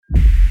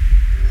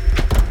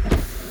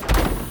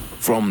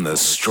From the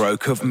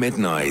stroke of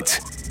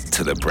midnight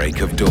to the break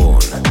of dawn,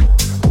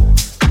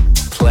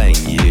 playing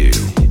you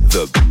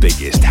the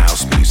biggest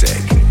house music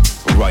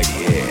right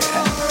here.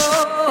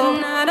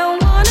 And I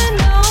don't wanna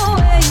know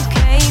where you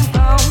came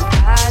from.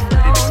 I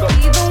don't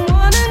even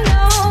wanna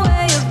know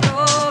where you're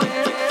going.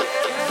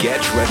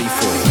 Get ready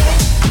for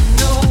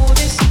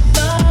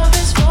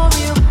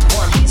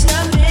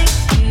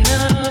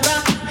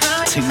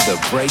To the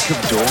Break of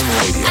Dawn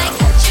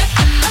Radio.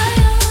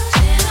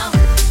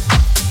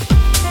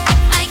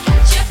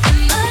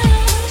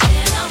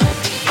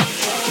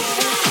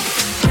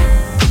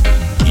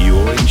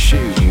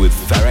 With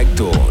Ferreck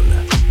Dawn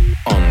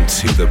on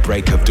To the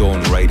Break of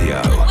Dawn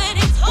Radio.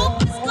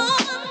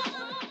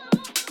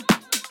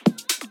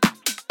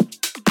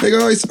 Hey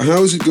guys,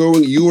 how's it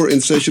going? You are in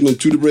session on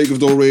To the Break of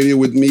Dawn Radio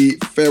with me,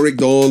 Ferreck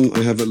Dawn.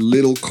 I have a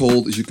little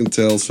cold, as you can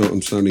tell, so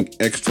I'm sounding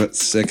extra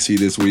sexy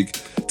this week.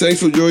 Thanks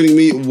for joining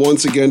me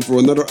once again for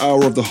another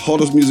hour of the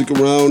hottest music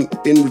around.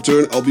 In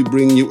return, I'll be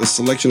bringing you a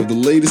selection of the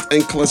latest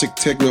and classic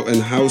techno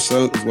and house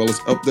sound, as well as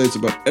updates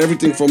about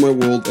everything from my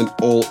world and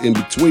all in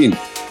between.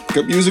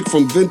 Got music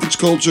from Vintage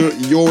Culture,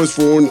 Joris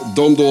Voorn,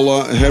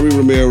 Dolla, Harry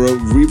Romero,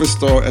 Riva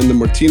Starr and the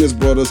Martinez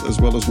brothers, as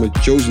well as my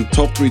chosen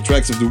top 3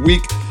 tracks of the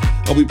week.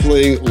 I'll be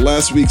playing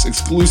last week's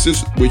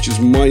exclusives, which is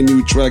my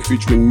new track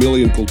featuring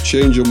Millean called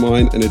Change Your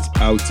Mind, and it's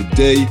out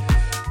today.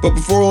 But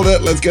before all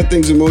that, let's get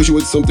things in motion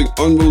with something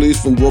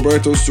unreleased from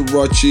Roberto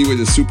Surace with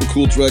a super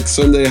cool track,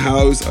 Sunday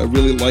House. I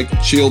really like the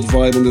chilled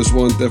vibe on this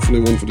one,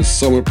 definitely one for the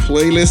summer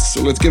playlist.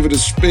 So let's give it a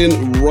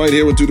spin right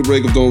here on To the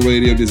Break of Dawn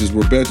Radio. This is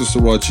Roberto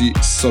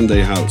Surace,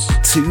 Sunday House.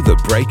 To the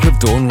Break of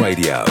Dawn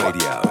Radio.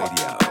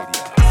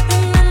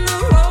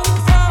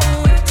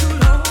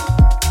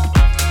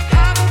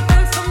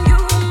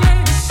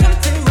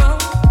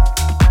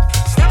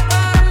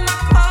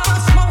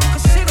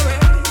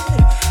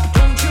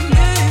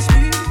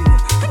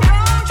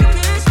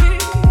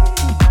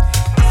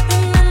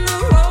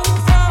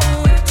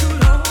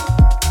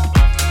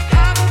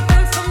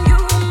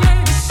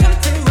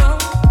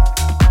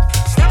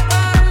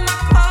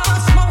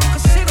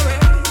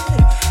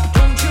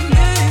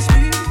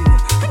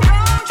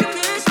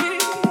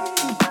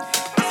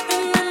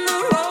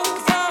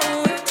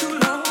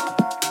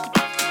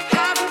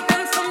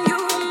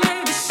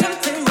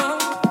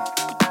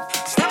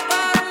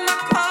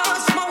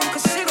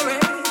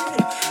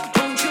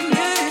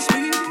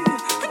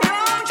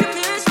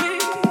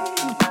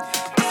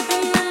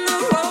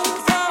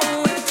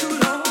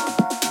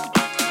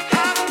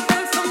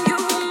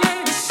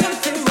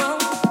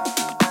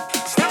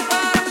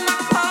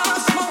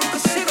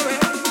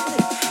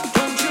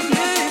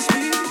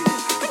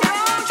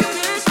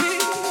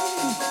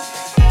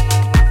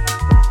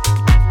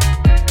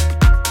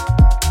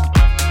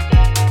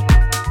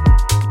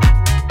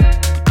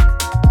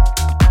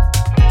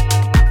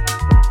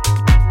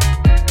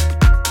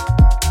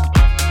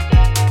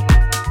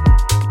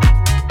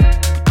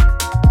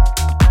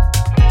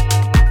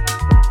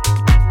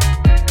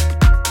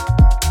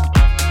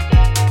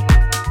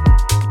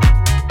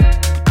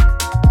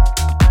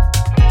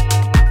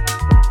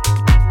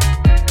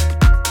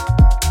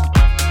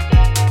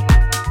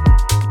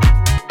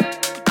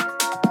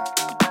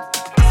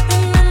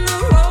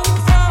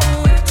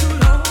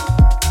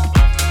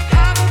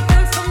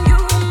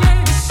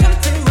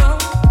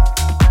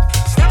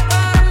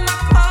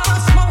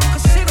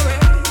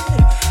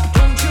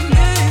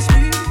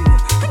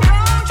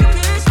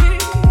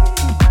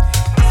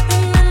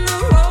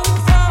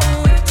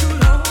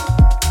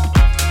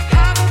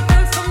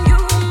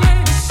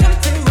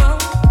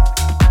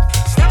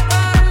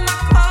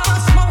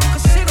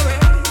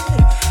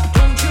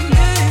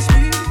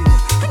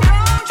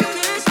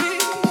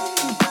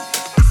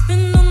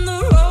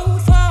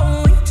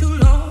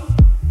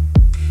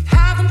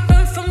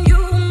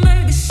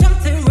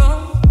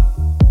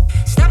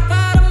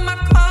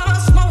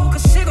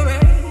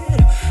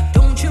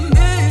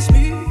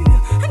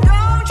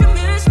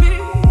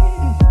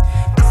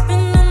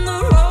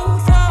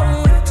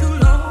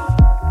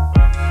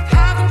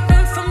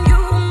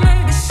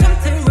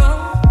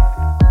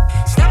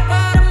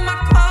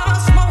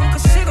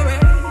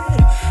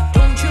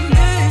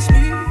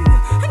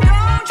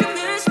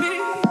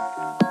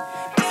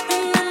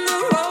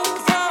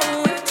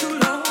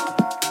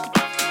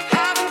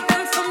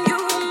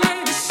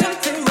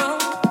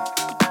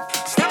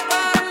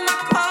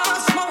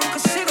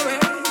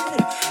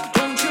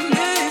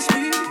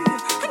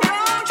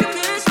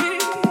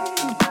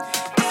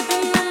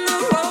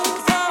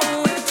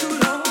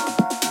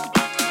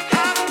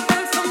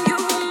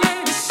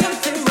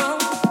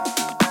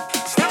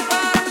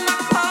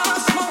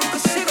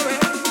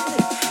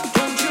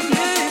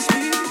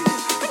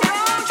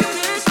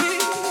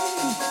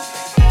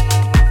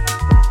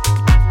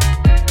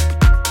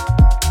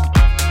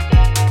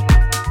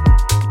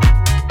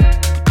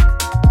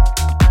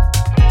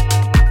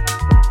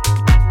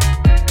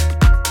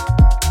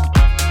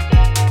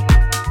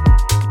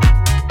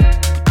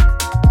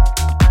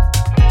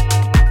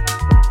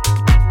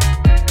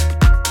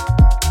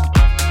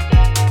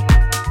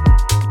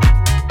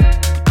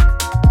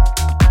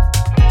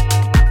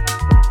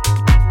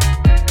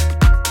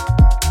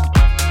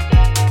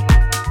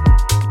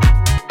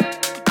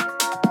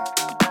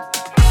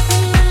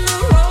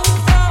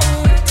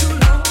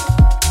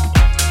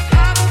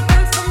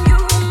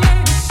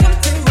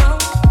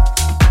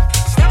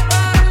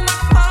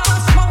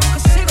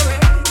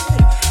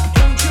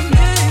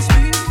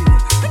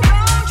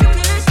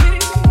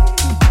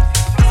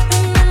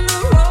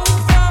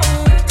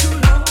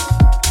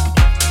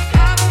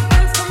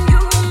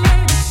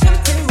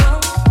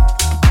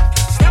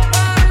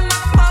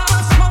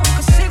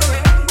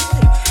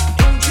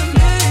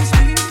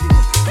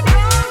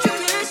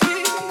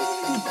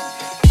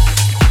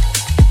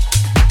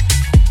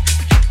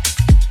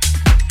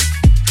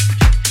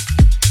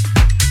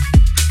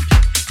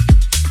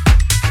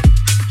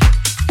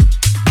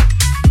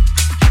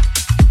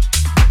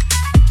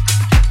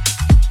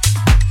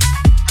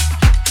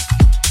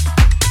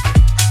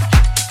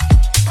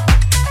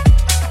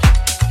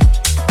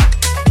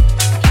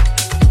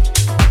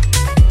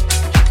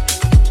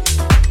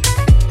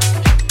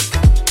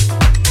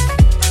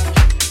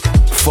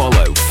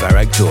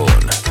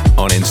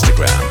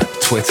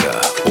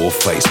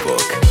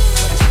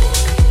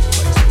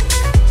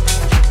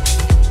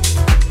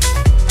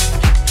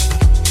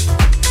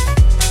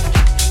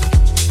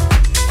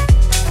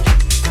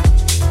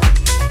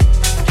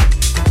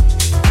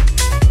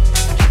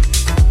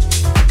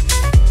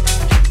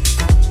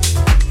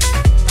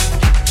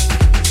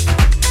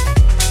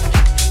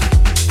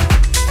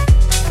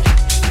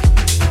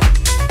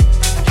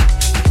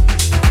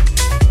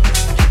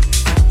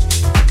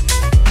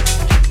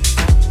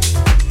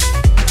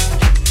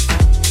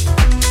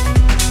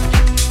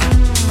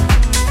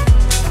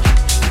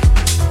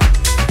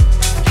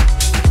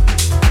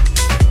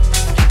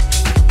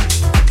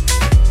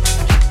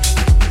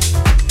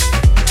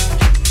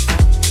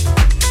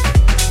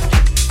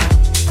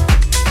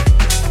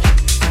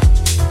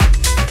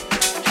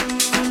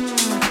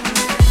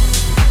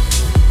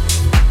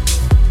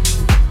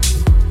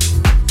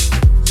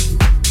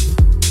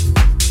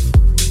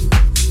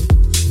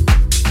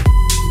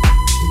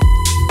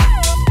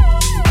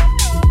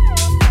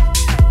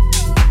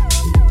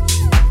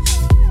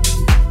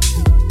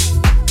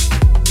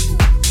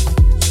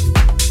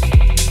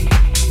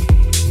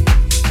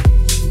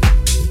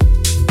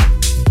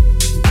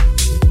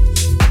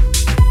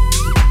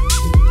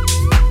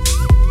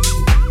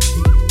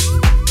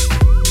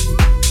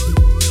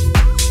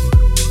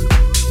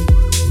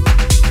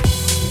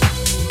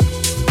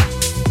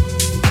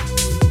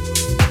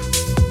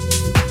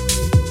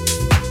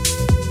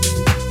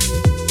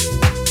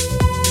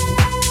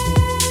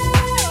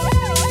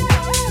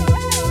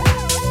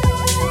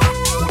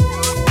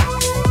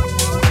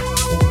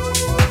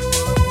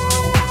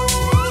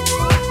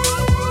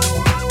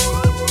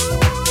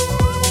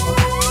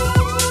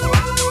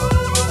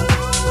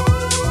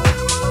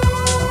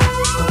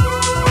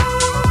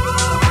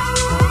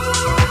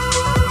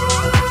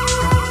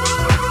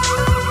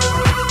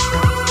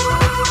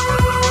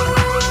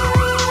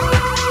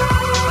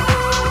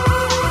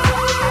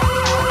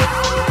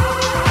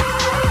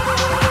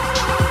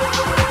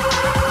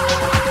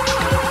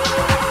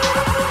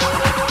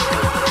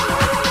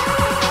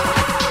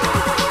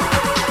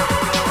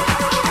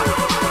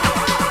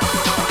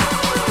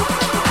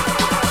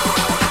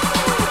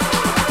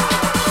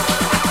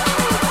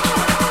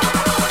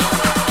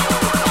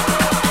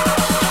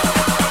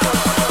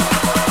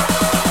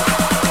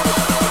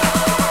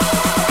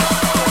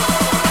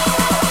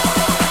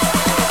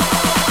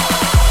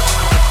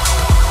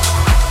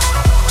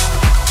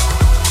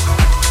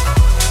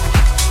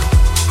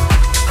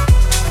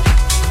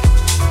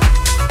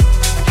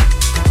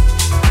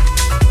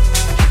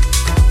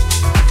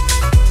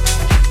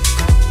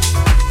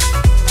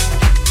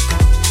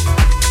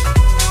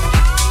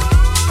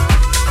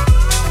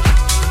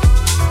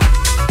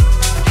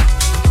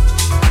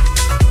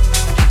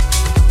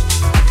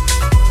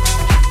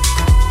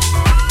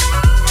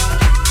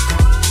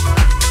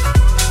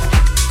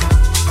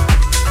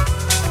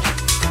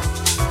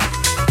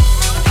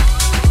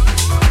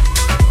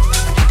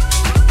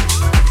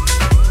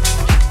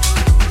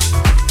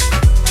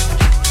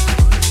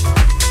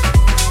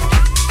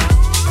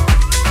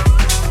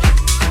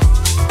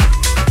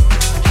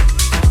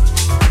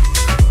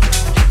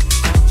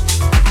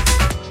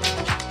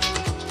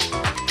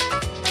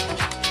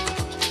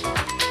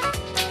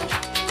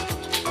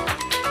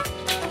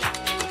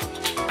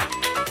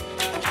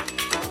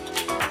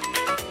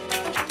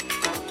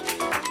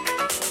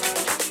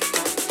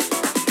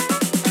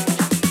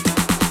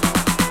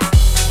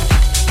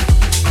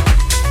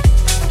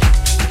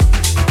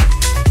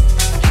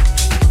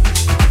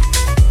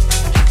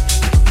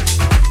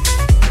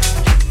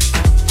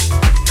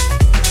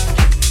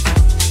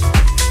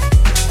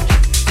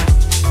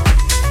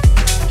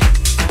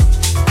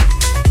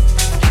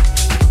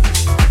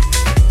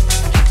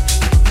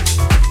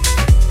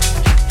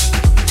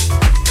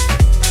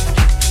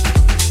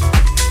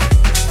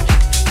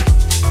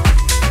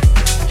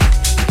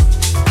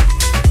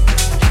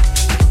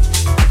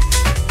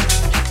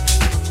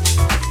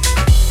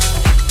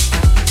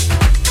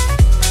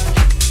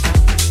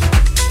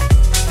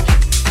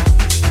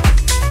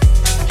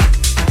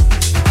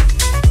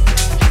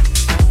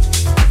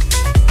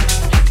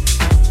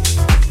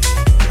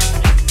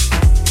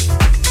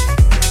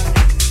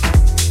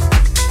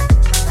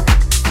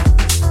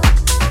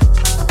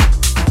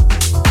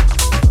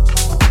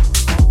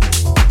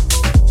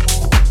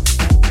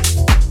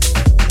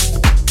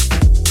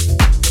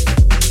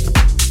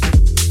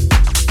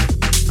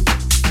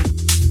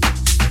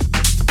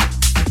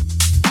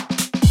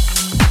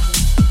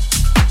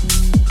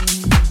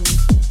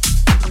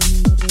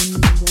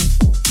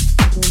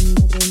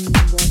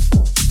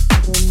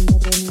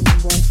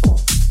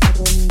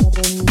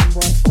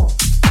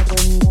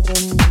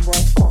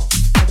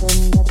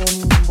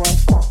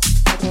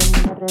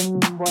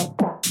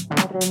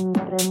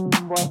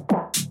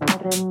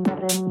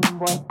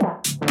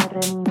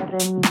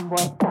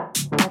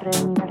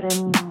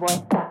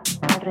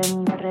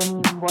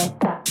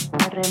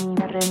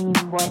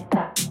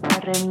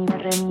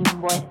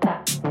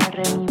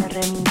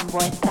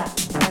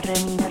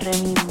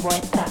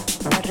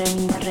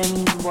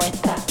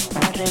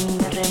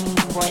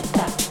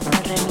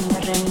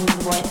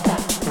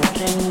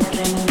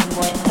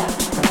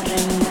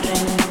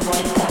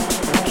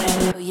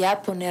 Voy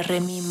a poner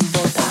remi en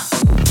bota.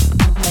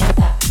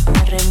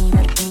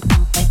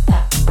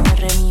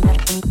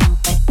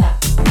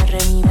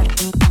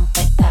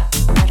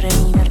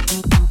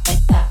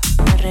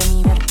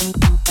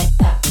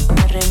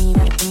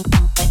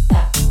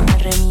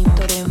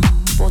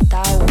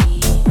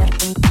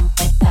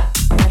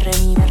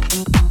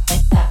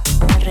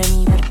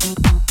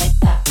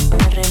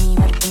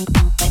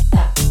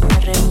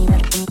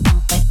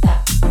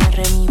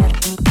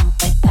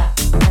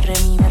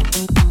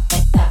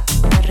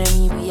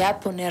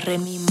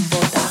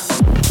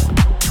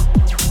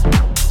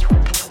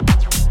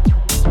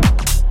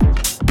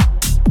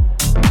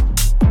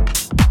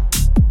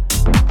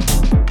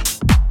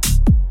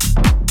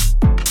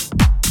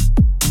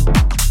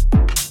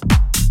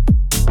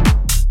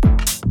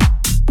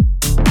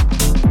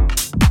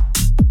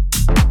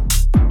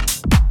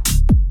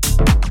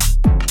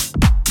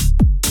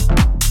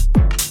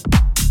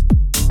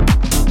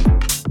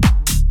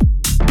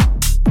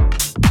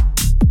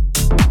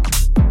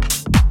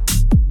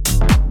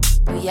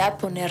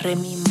 Poner remi en bota. Poner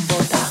remi en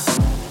bota.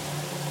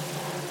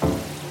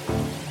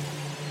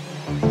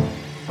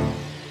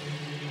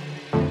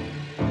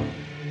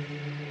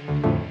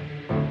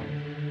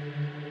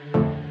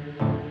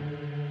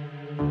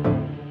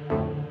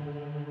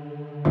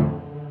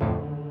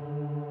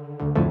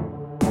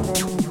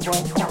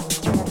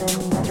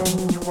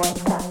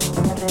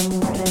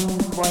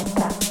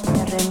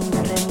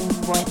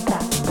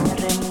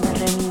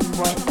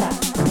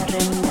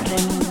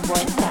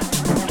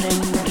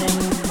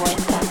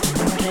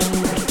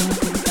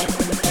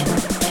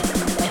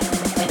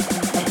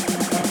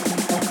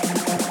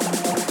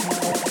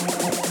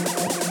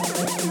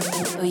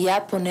 Voy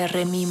a poner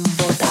remi en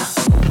bota.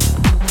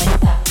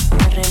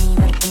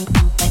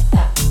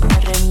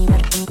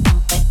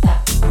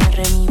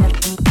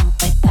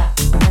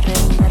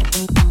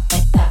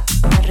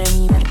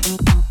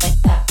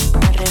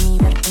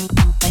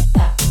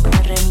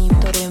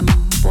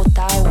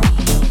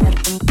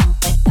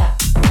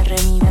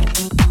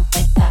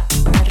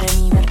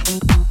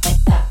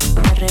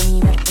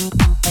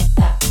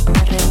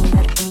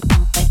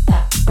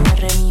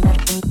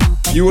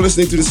 You are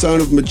listening to the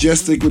sound of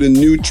Majestic with a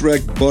new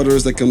track,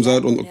 Butterz, that comes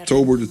out on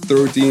October the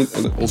 13th.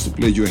 And I also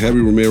played you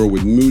Harry Romero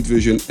with Mood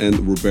Vision and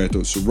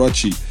Roberto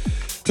Surace.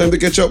 Time to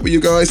catch up with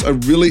you guys. I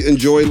really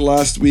enjoyed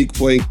last week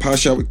playing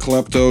Pasha with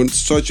Claptone.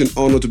 Such an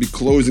honor to be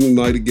closing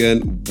the night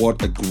again.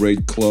 What a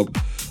great club.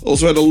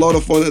 Also had a lot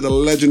of fun at the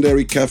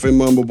legendary Cafe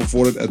Mambo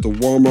before that at the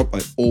warm-up. I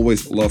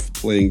always love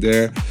playing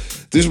there.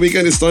 This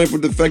weekend it's time for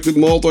Defected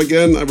Malta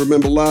again. I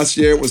remember last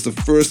year it was the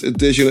first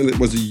edition and it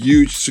was a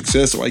huge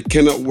success, so I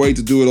cannot wait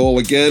to do it all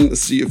again,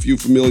 see a few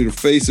familiar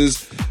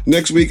faces.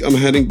 Next week I'm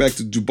heading back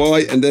to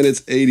Dubai and then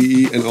it's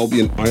ADE and I'll be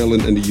in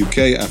Ireland and the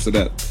UK after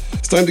that.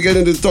 It's time to get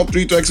into the top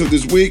 3 tracks of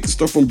this week.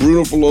 Stuff from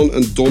Bruno Furlan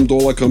and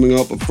Dolla coming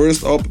up. But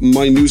first up,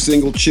 my new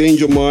single Change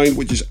Your Mind,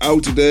 which is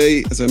out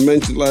today. As I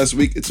mentioned last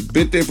week, it's a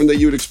bit different than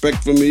you would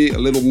expect from me. A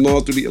little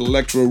nod to the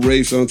electro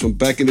rave sounds from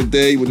back in the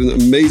day with an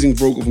amazing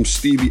vocal from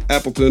Stevie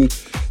Appleton.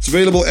 It's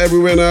available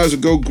everywhere now, so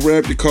go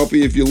grab your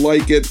copy if you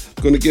like it.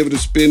 I'm gonna give it a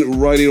spin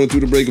right here on To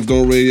The Break of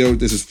Dawn Radio.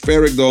 This is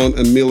Ferreck Dawn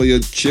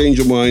Millean, Change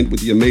Your Mind,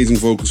 with the amazing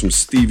vocals from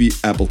Stevie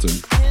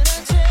Appleton.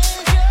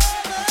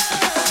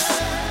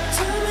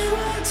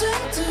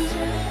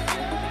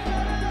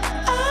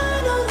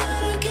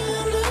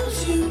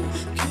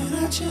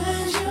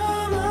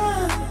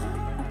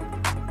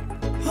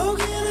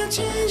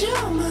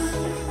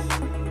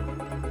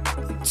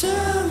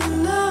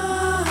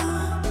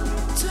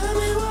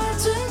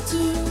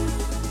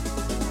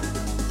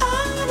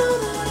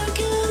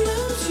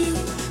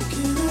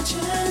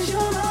 Change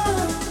your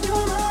mind,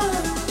 your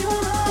mind,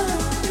 your mind,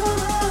 your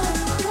mind,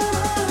 your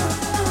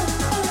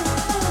mind.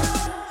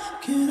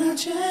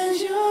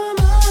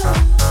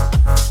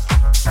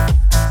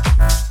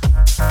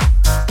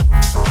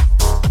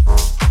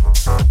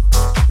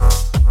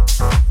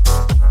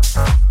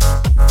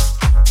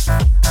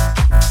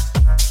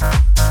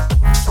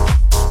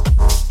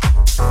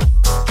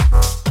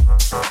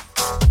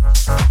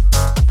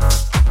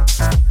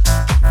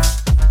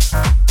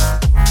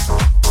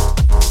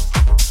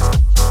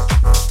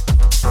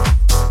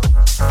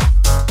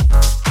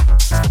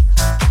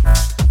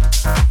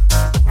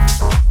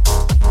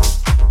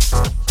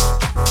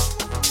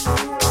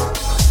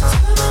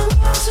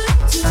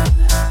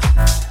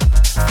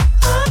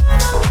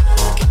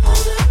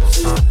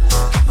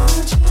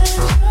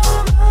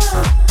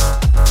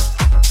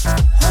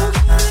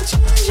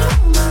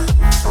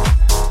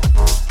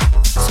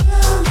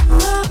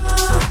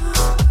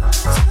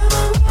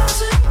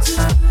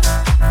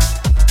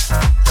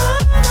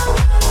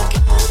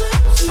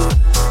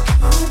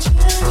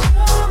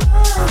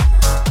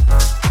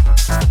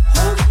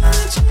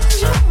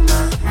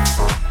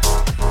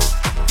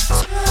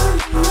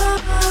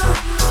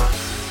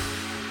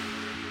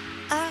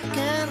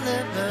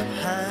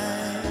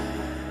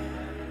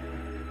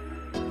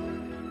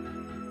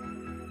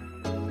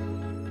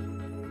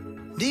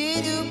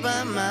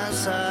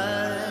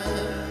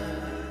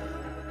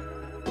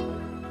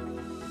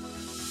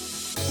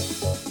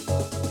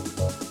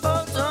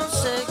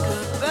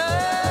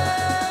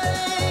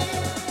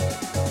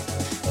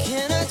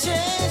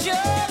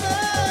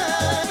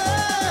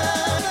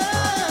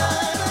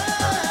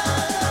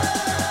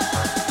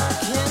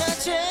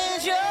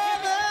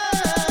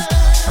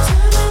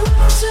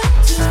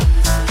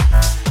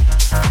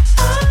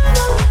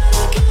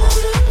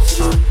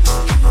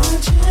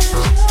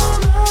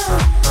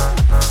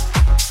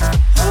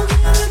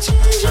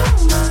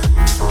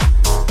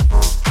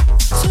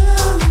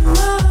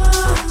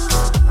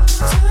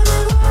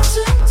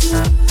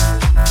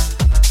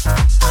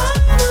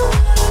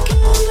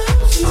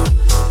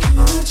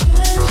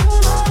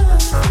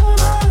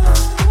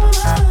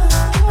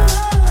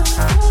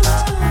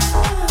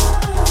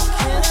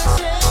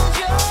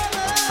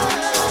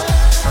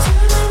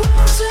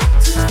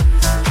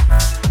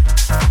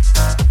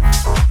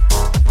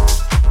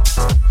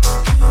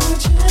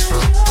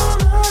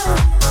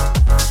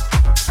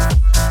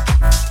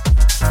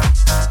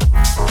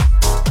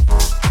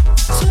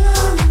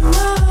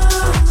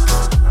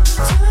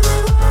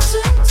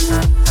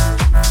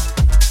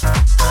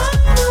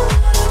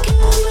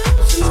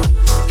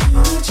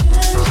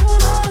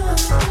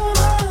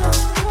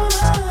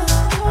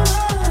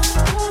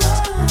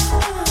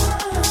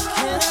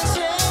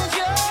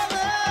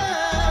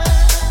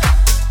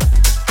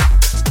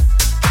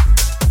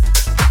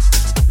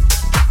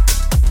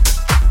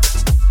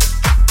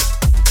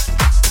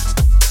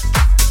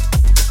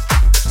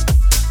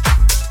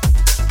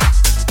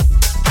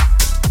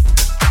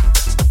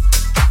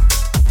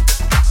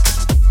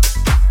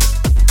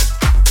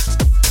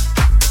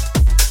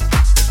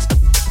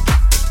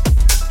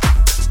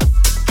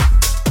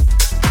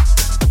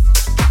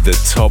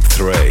 top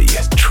 3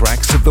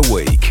 tracks of the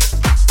week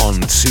on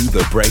To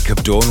The Break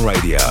of Dawn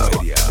Radio.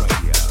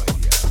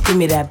 Give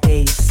me that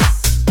bass.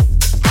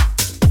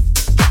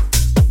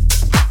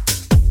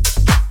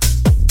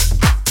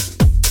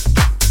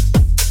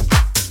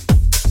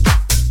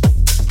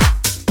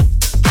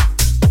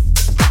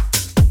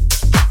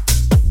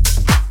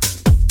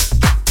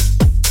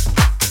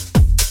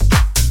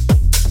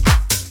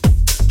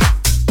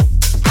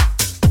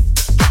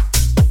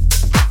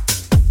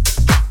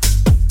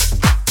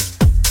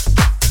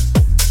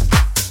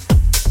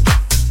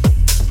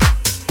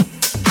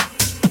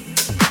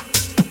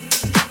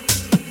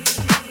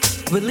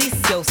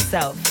 Release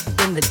yourself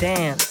in the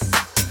dance.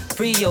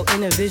 Free your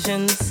inner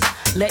visions.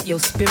 Let your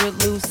spirit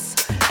loose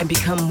and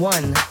become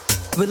one.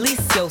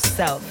 Release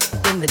yourself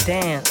in the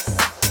dance.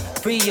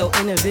 Free your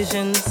inner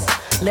visions.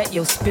 Let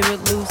your spirit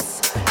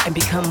loose and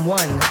become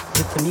one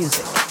with the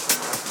music.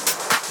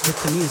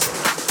 With the music.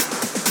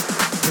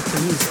 With the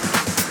music.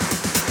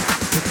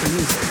 With the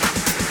music.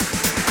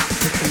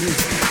 With the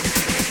music.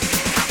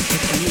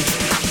 With the music.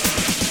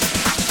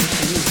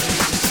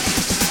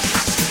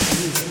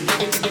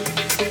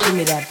 Give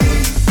me that beat.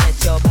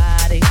 Let your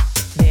body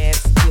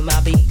dance to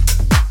my beat.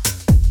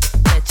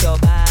 Let your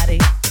body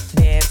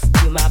dance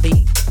to my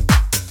beat.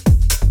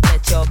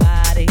 Let your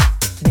body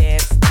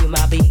dance to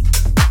my beat.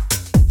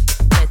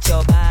 Let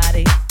your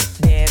body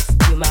dance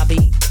to my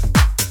beat.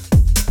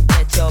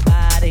 Let your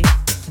body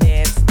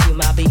dance to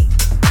my beat.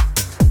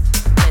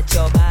 Let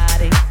your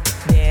body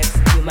dance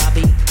to my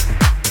beat.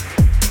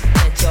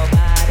 Let your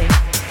body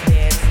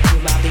dance to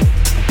my beat.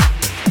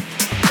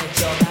 Let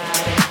your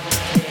body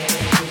dance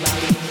to my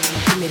beat.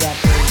 Give me that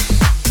bass.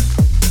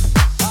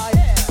 Oh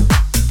yeah.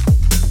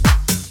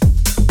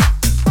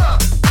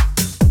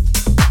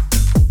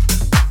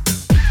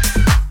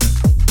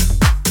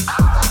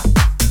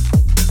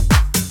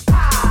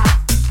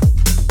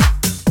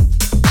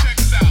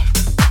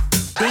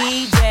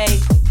 DJ.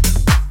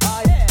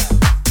 Oh yeah.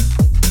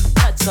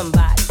 Touch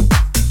somebody.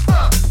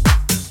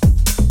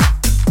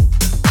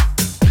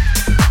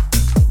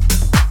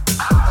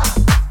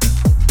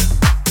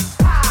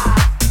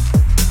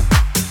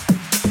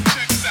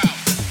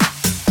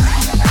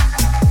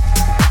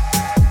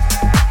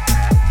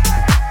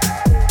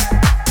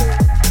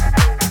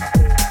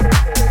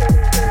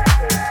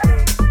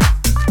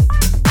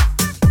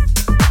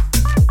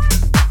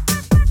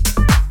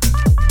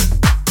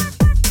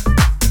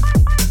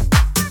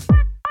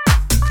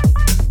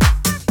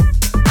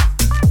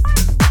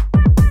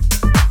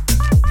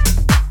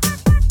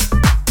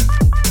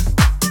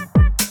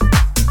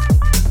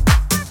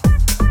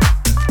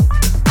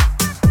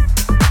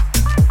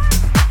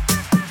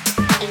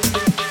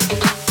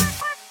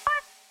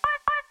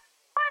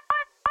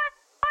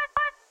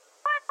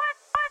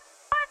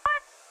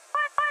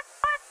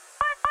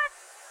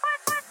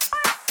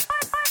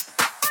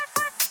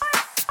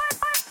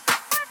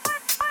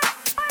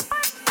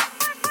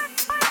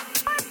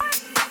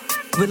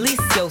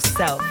 Release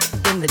yourself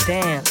in the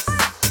dance.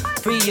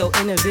 Free your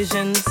inner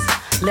visions.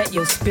 Let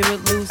your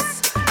spirit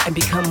loose and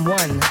become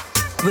one.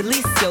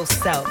 Release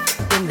yourself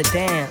in the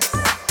dance.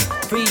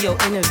 Free your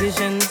inner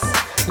visions.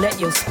 Let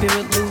your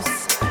spirit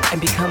loose and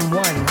become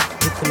one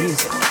with the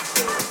music.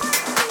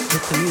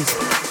 With the music.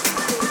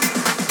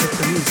 With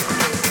the music.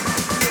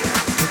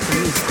 With the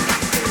music.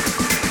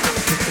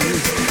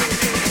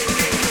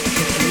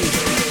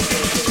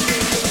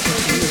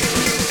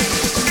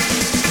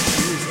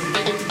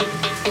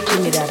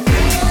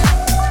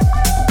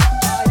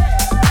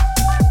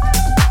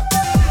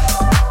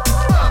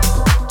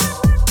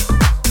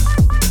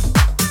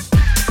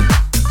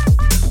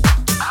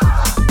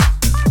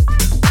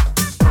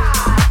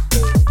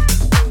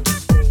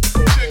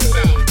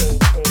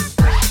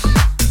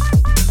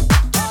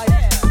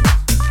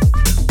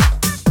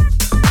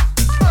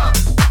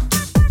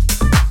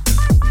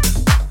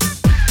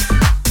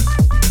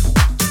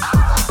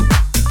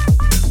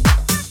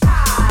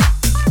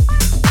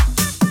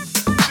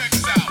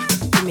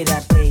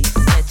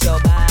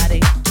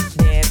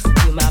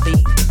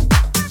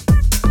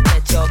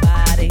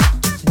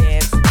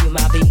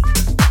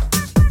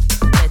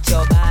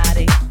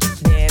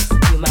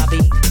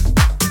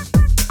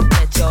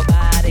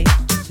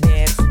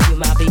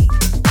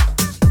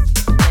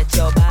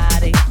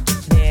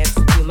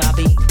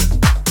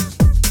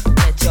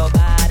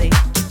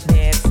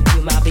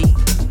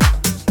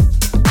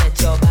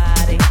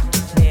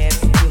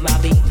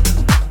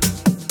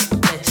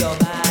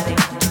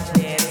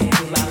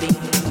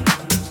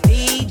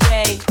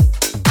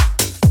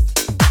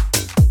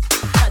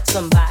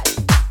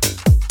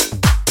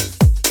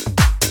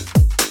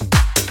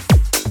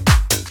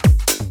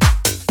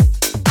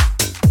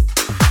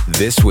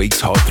 this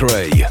week's Hot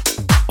 3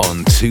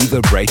 on To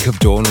The Break of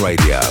Dawn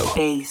Radio.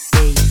 Bass.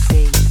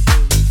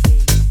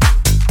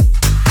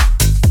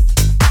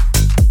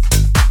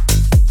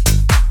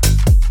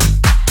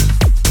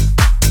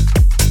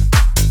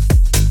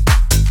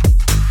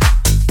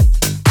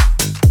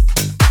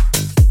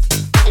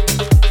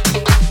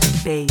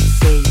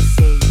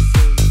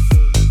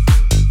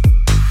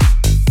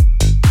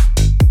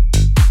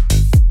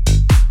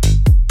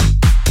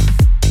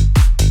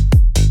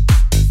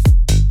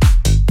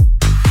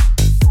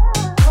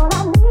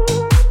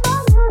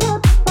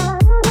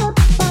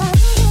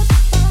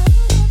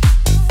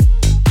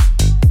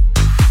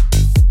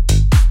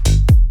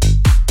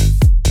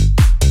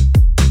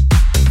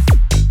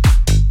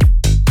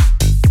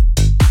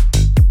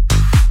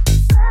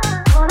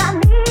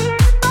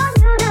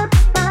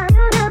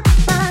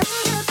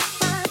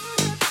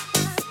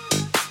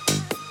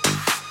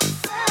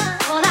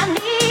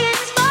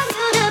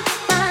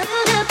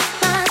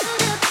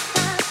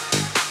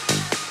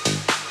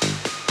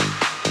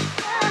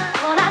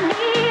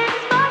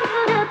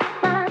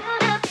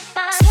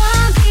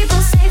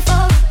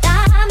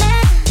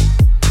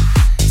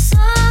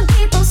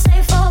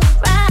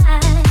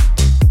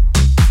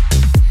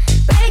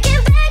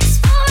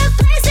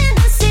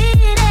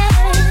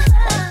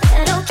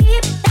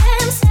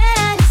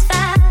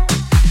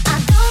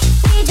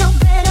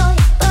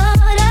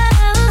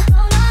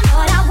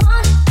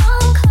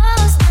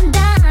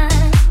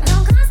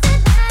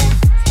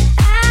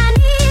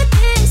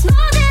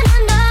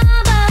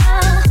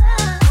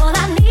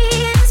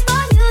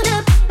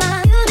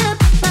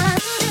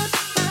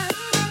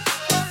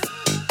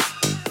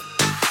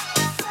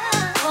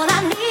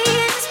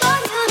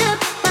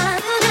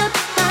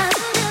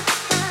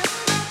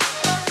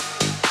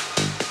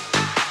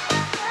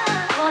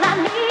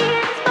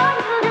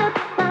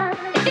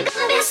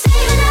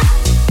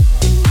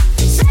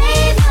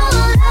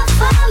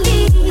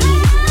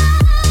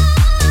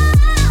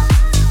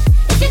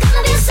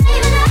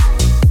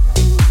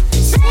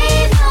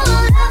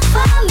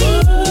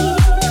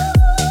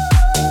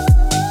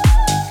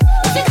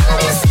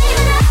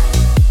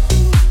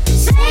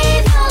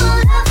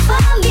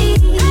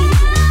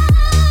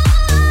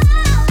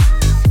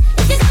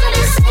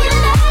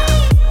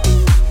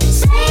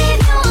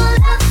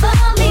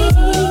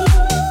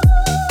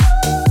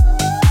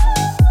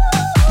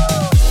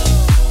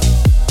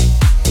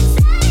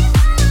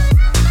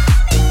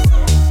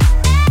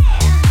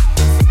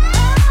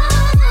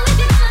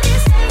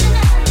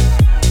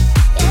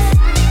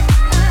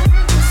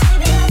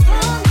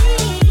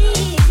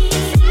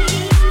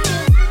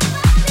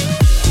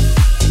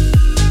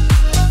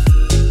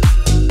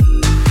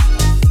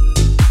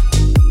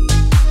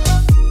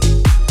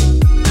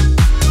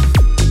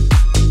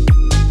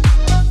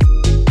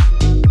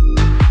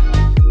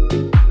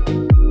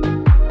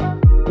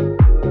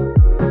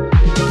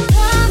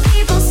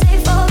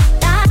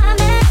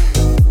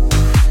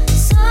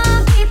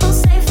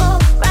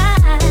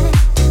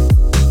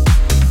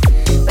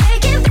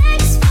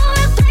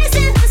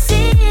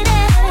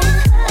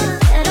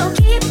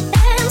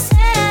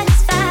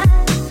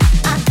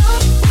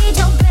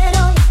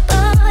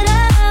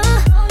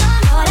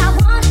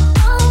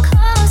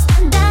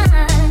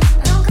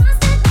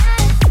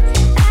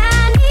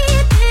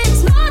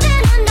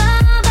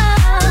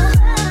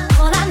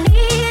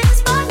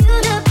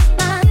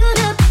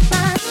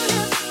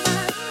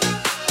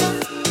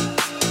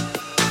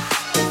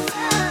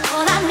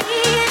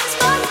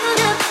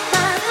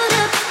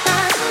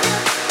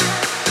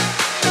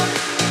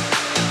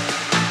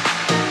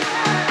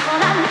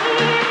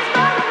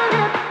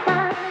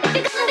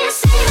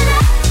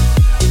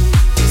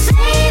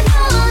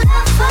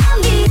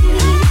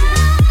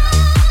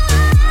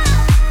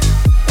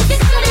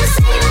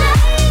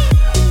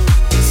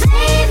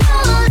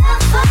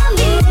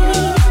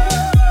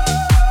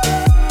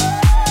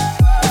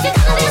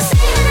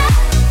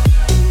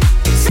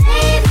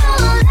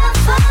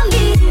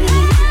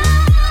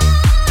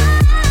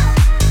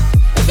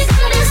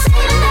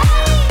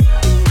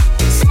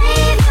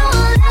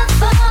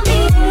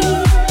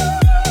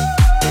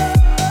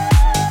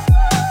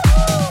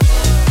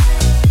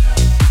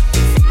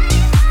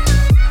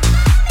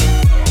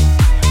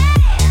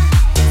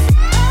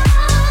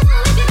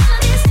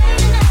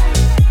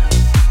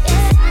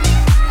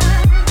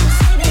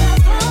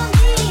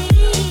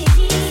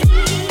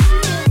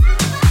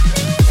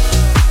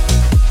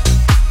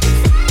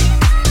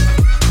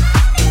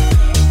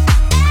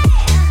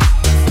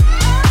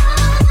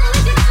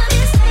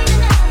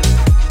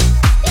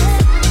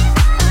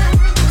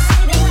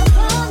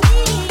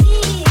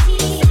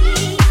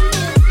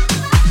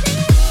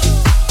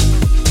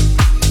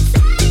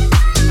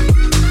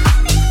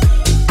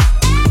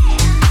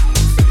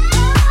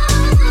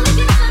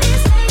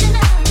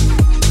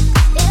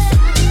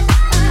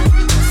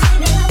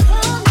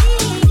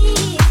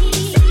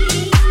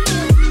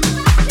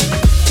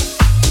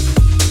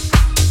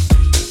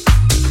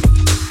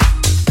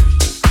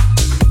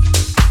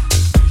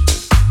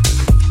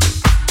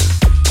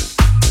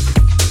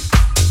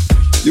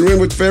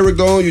 Ferreck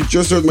Dawn. You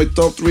just heard my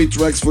top 3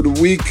 tracks for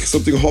the week.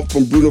 Something hot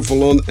from Bruno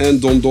Furlan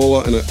and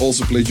Dolla. And I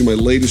also played you my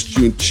latest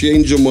tune,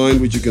 Change Your Mind,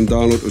 which you can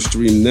download or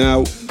stream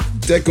now.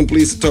 That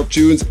completes the top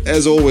tunes.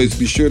 As always,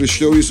 be sure to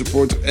show your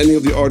support to any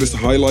of the artists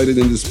highlighted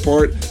in this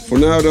part. For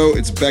now, though,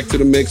 it's back to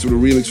the mix with a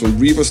remix from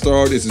Riva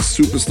Starr. This is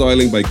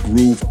Superstylin by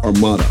Groove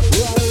Armada.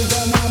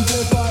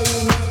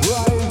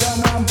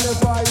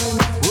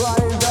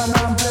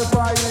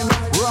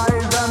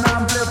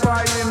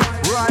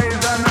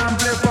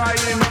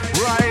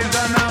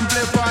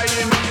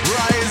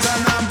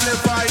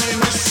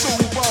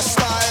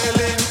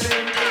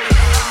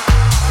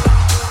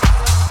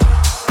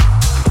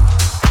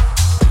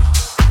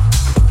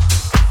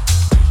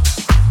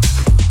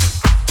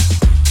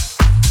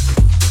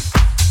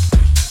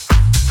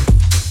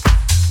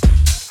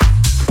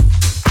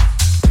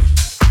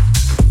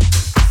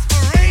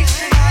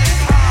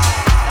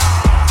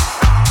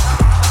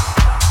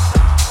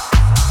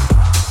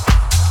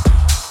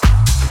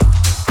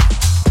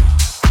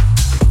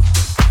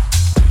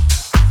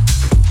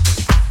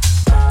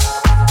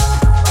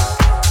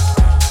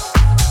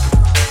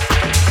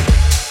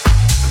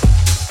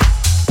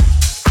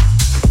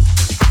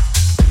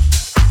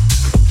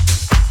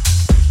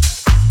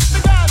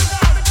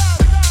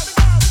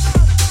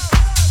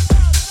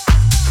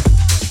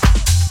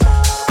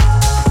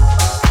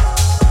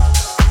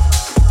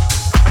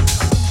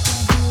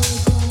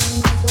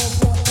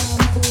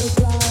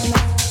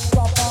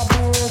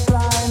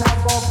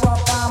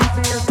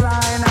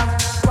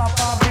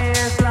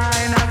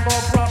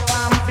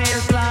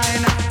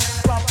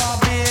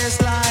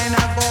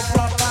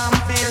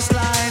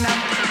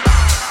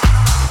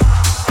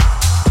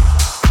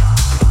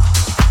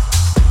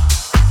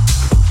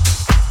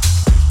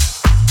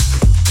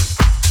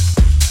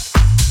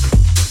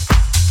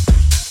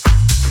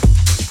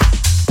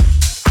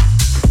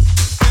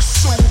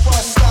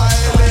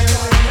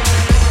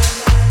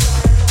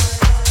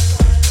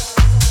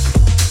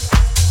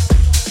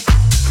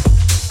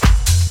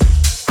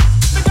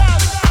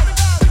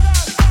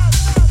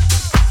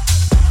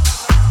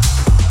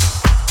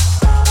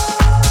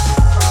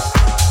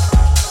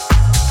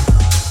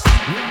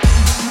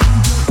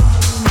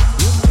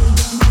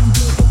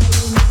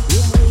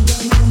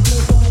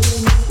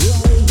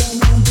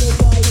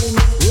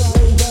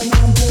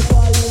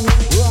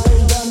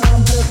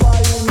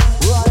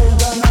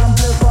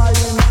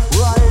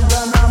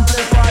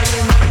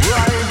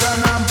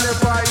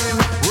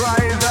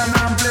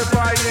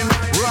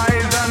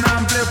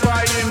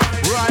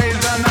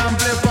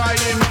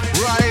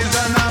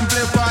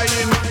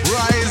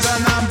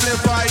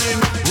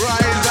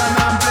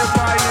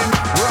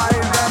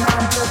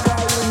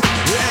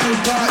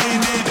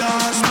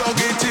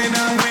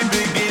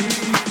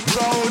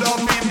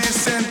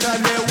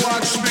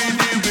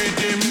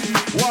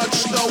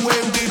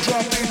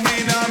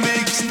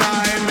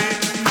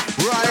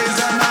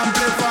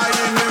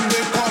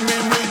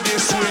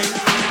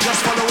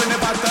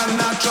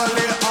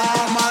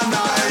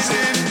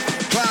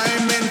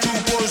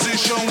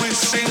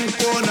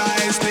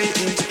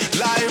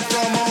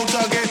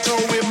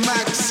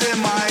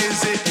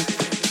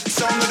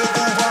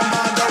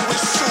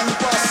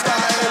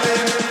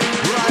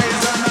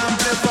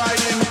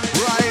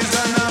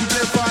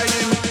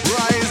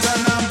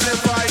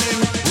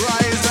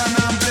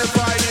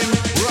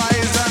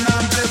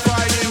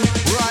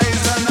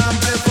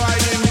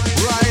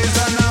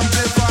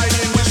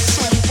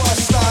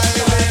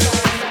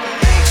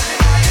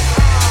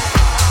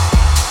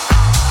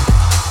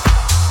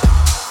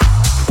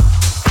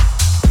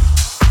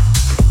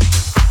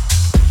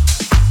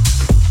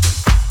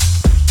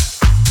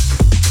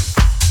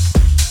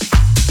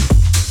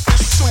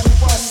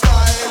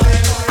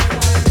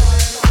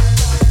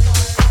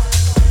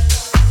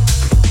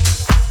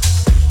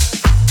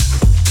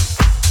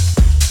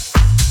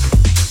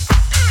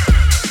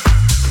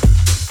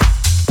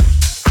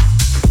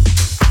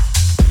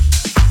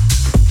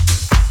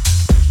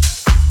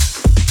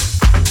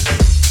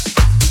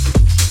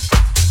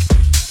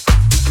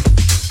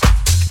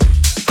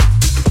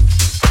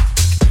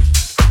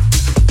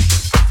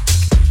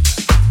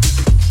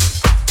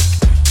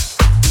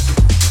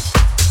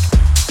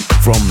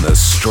 From the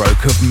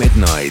stroke of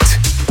midnight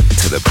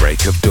to the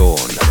break of dawn.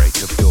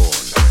 Break of dawn.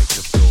 Break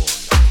of dawn.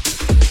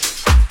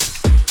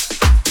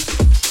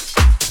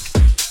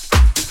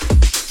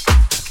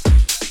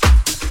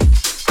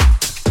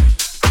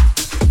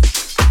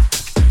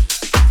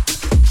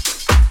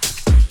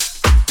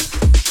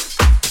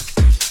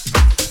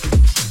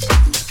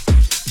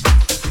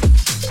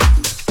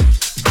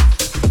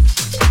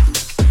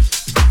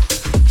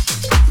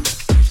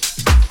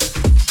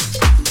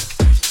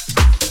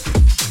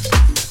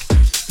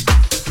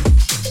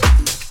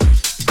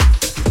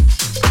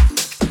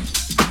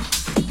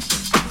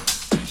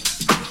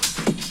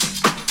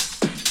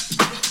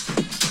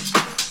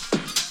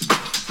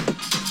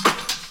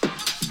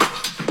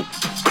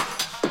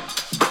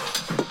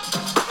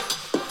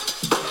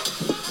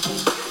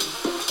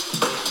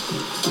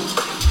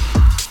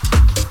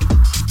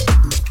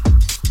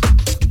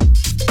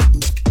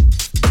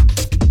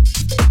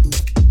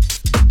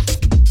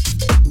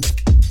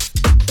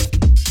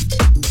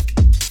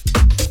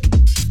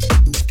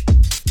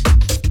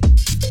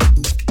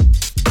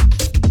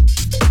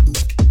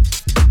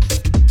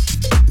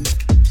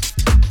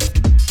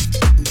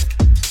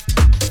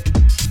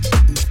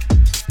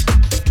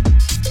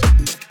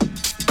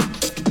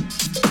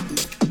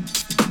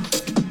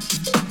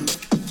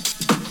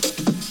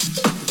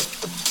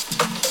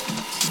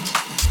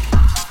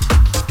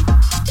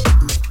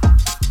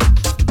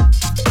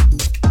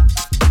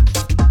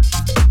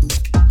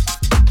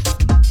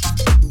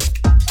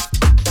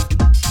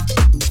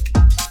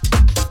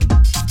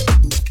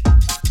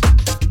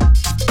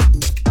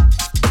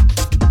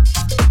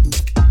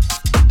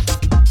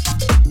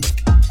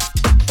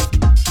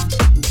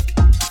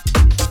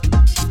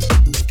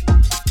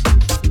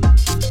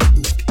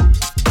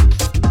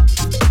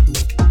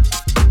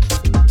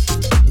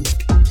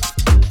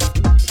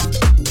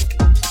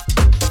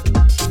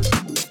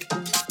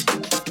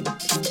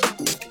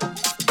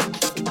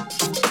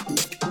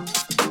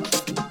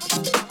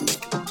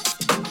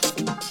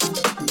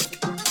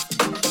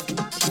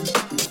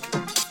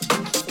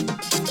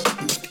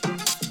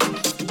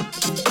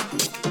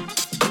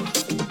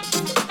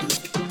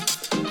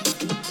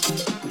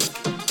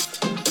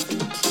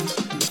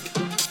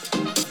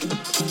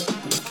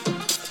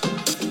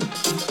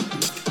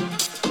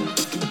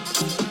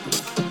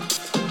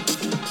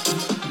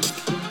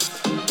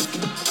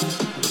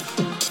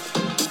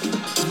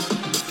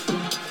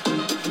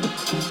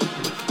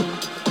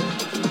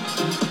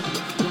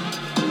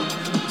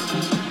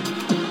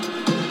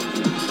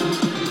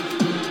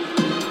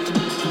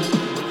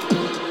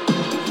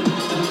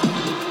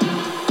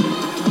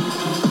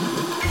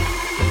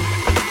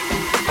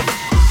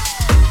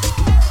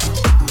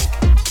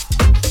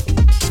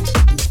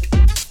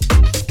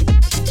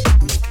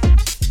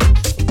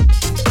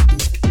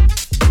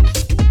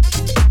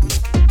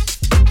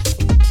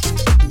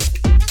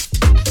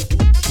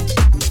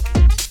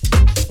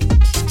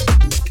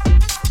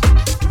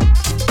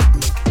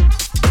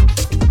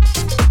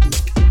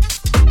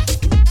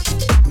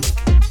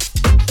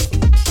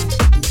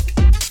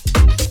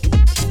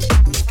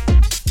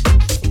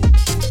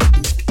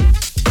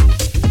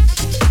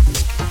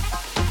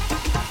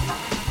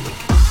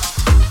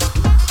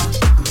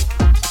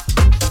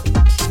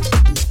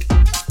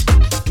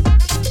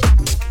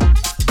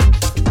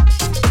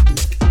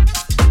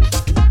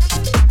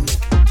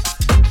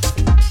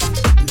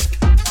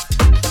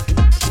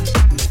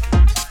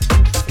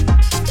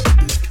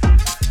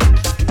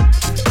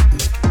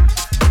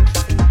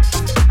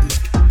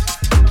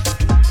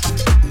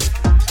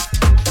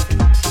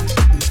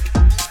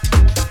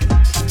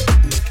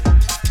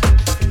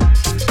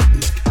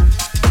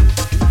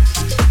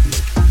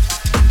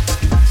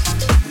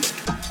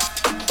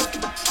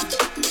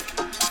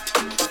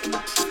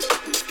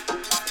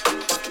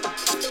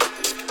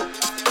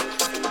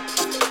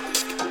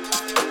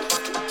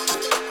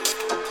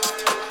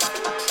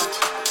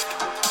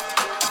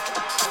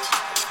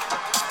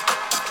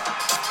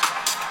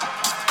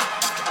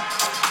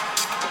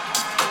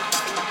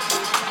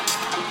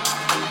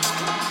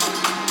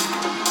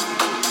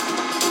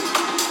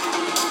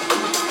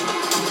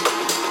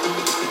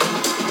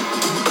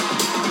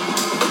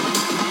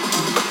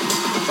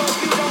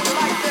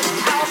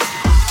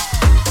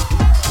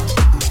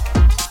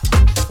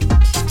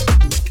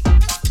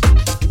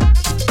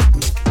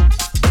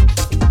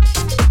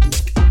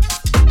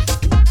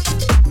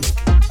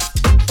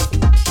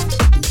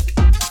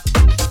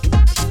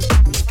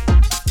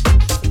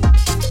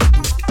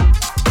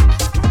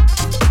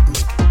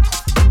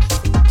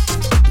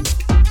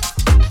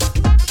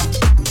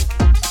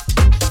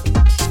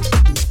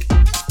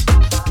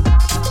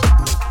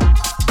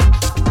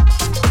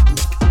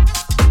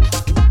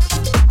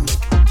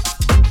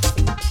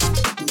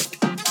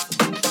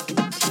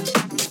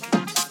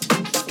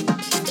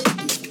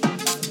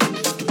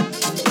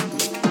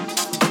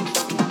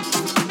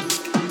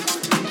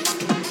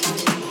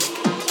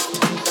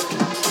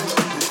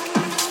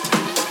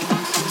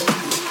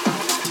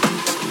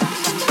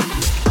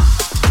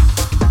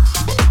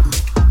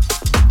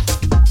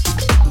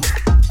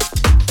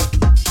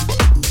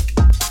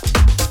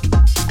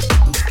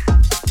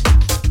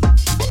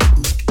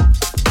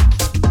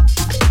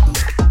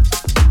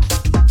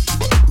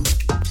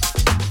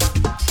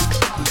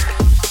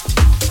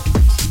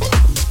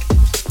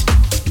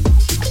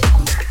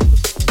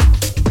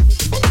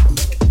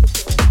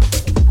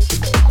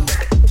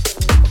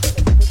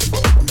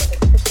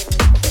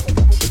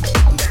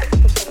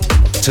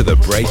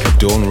 Break of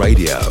Dawn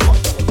Radio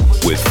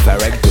with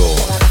Ferreck Dawn.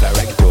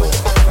 Ferreck Dawn.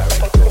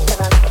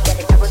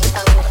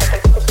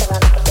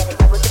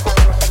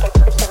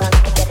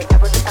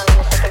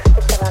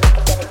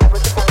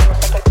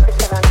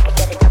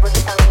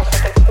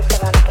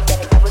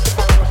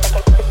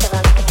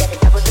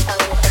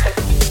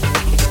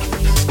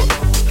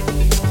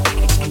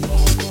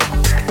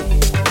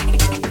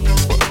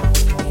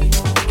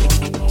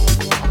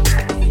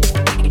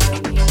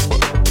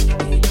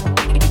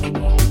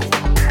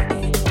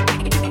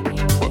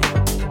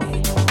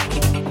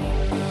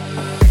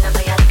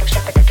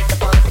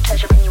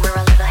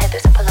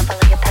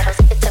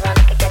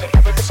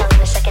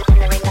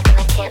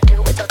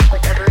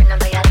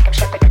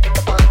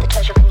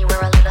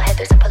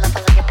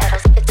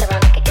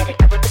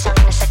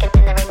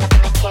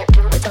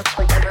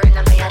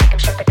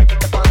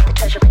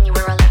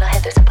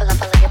 Pull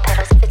up all of your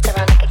pedals.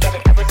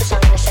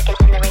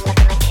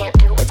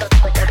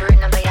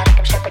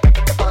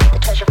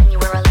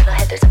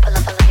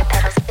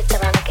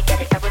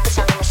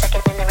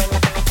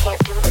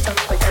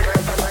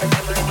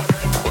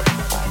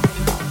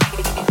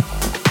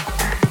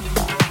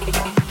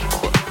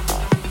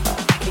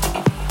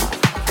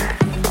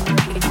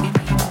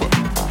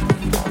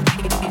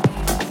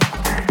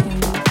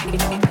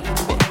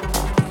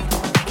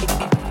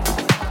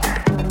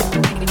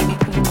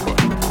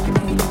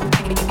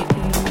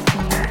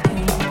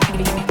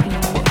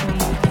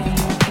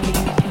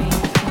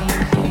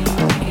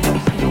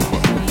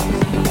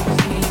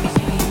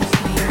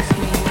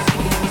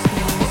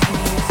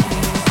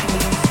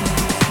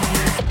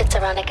 It's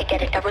ironic, I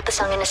get it. With the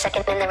song in a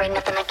second, then there ain't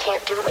nothing I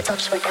can't do. It's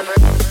always whatever.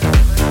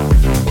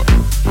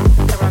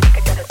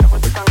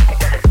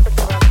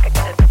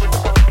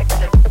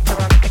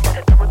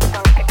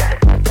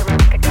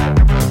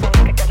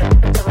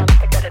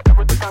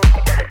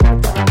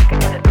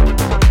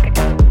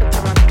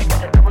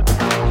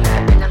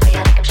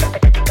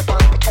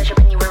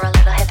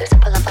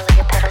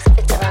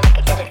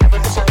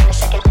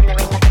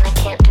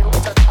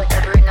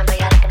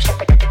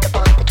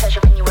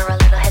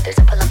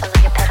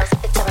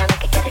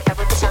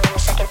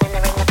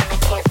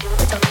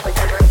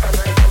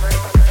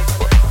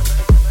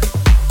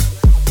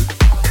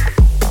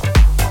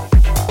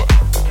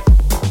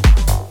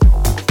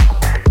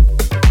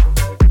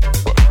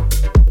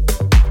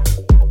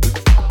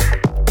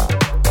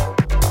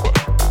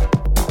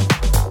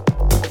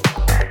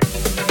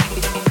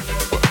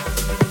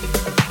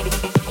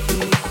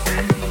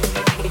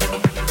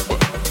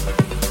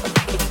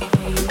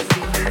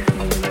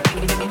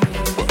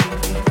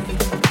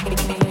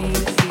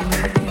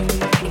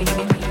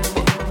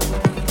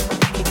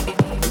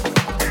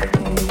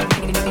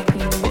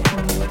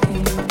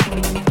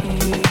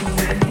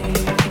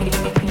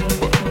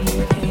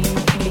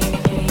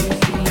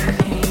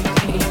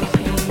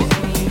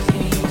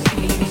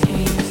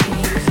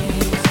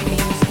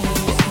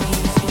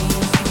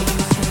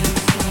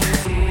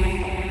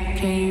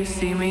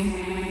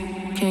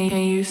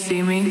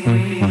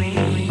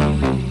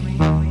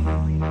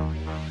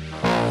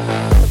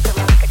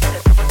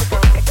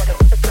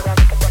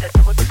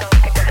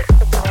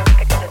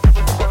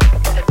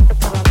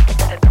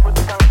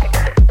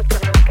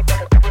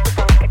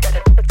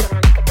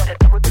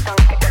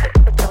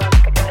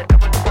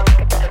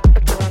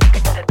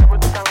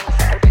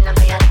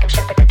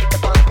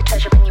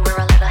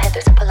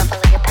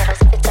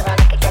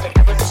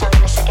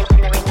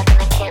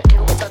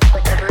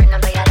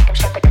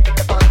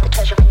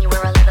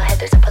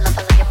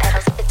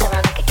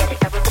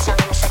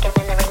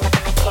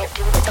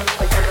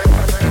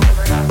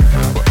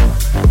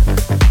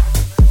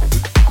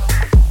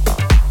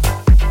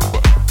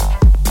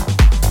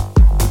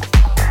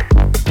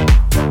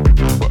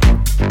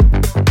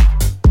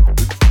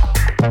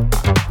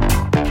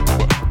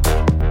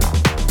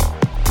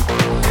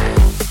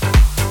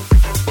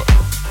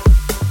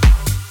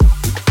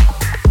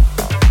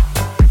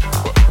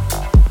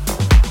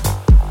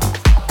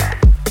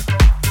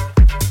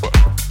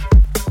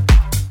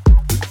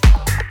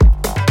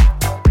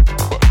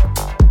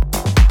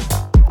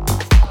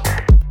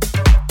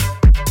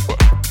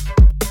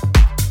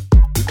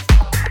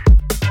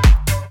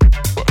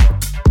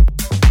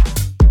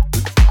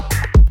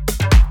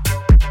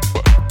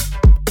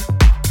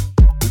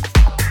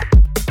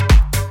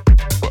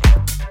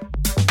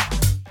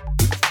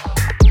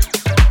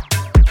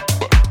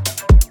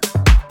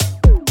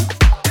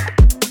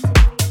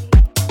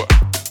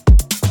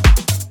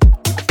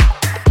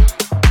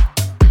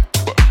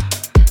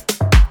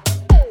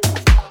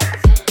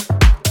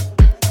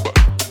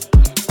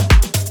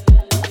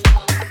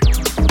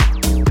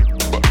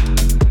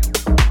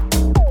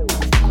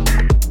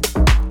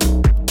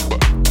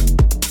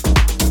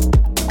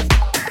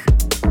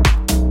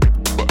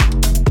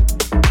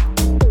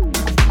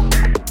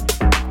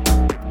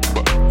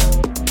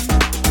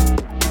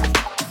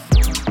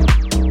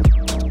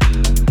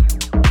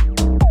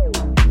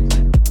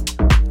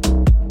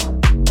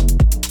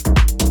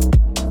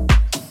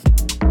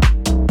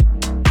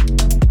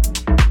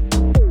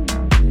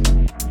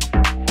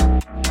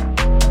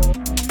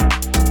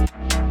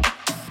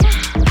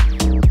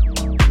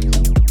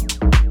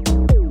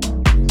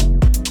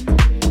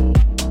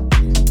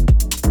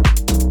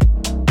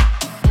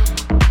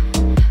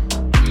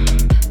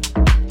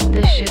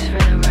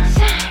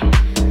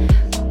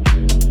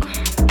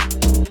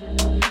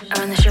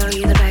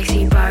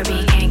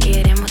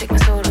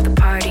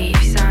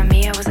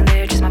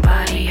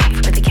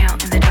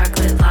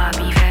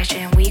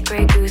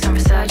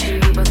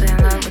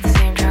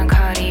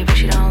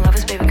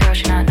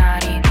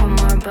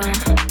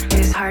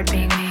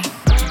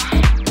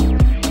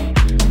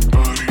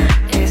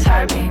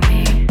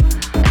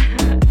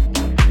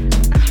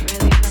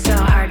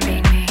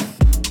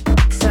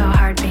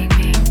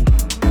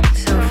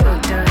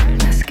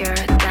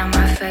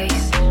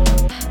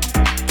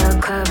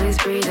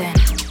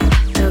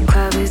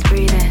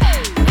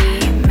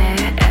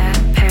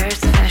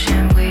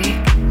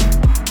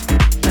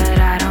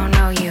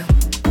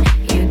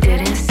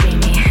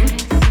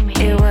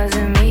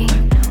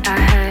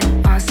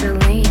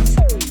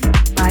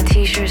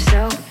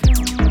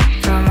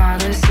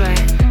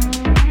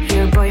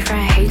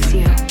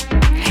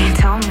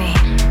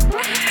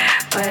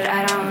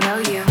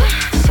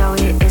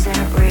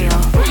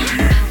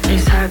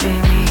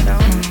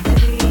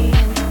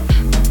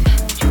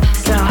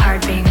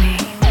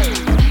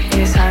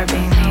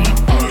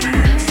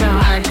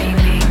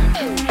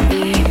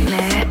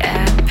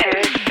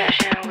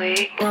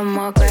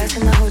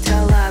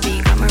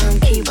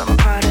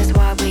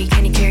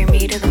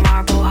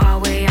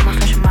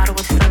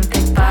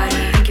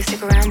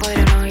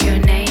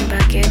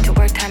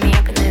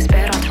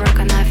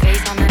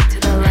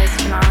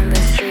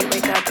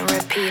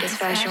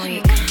 Fashion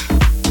Week.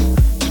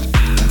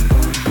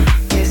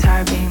 It's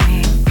hard being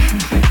me.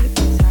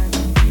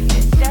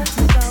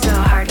 So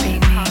hard being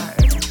me.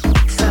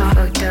 So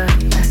fucked up,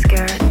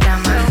 mascara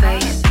down my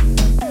face.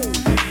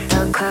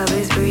 The club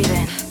is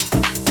breathing.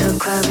 The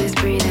club is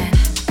breathing.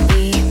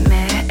 We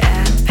met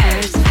at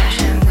Paris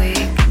Fashion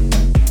Week.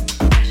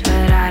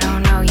 But I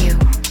don't know you.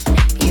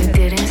 You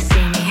didn't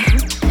see me.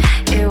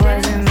 It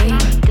wasn't me.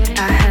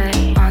 I had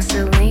on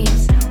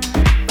Celine's.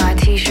 My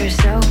t-shirt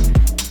soaked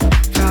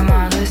from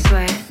all the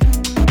sweat.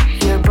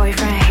 Your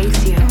boyfriend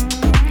hates you.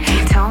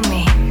 He told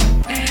me.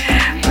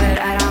 But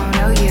I don't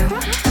know you.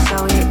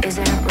 So it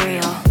isn't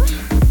real.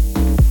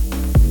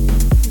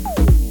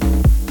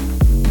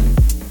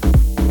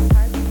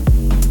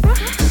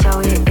 So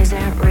it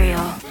isn't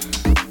real.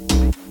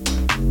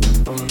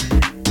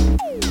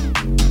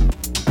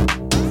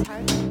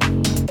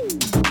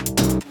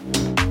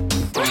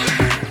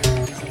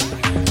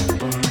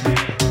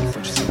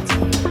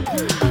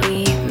 We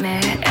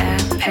met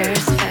at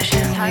Paris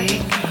Fashion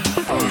Week.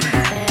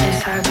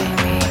 It's hard being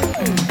me.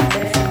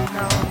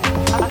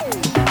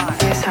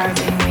 It's hard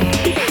being me.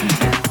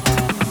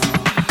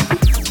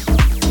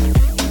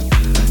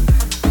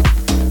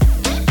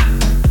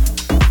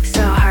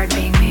 So hard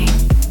being me.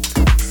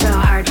 So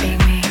hard being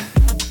me.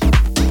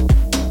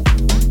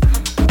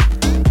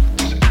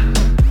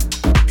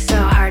 So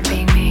hard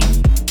being me.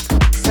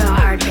 So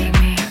hard being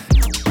me.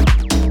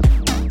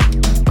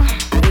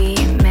 We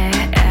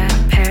met at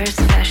Paris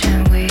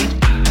Fashion Week.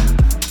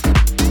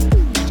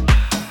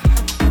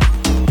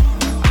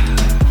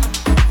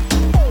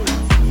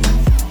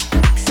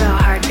 So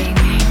hard being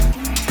me.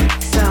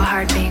 So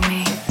hard being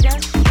me.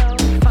 Just so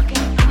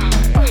fucking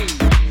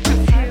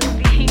it's hard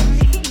being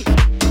me.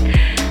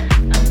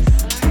 I'm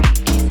sorry,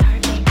 it's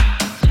hard being me.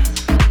 It's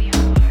just really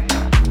hard.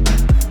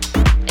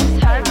 It's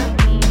hard being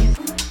me.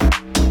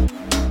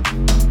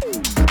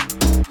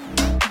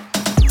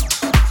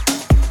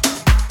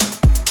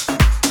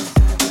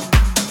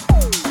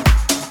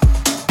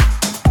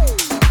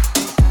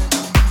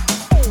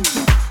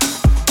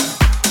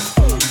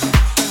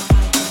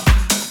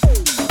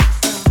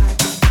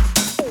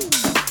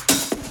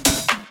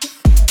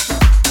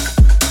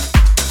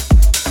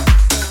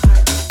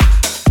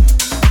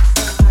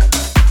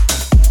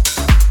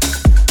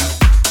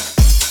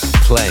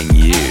 Playing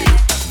you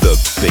the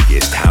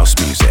biggest house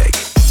music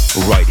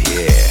right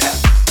here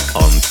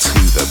on To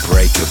the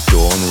Break of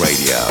Dawn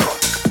Radio.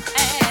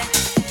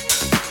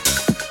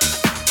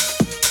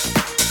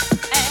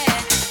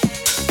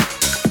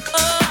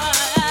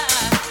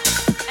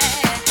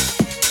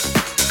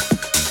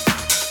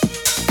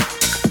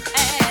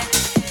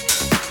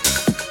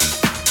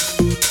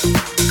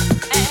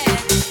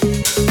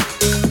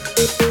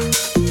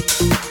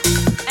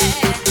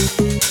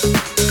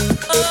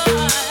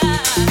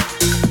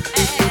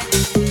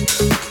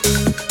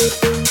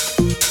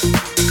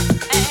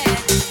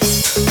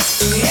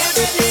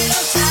 Every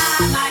little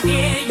time I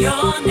hear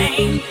your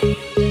name,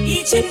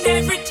 each and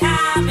every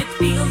time it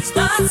feels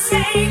the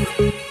same.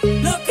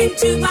 Look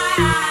into my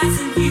eyes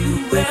and you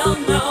will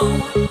know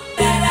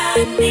that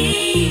I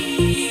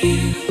need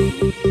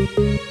you.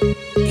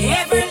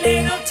 Every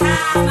little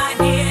time I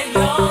hear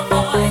your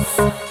voice,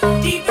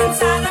 deep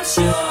inside I'm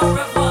sure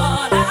of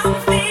what I'm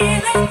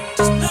feeling.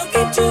 Just look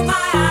into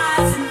my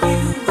eyes and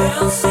you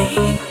will see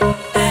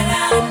that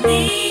I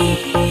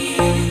need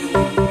you.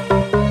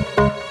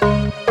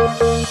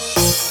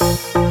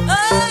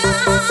 Oh,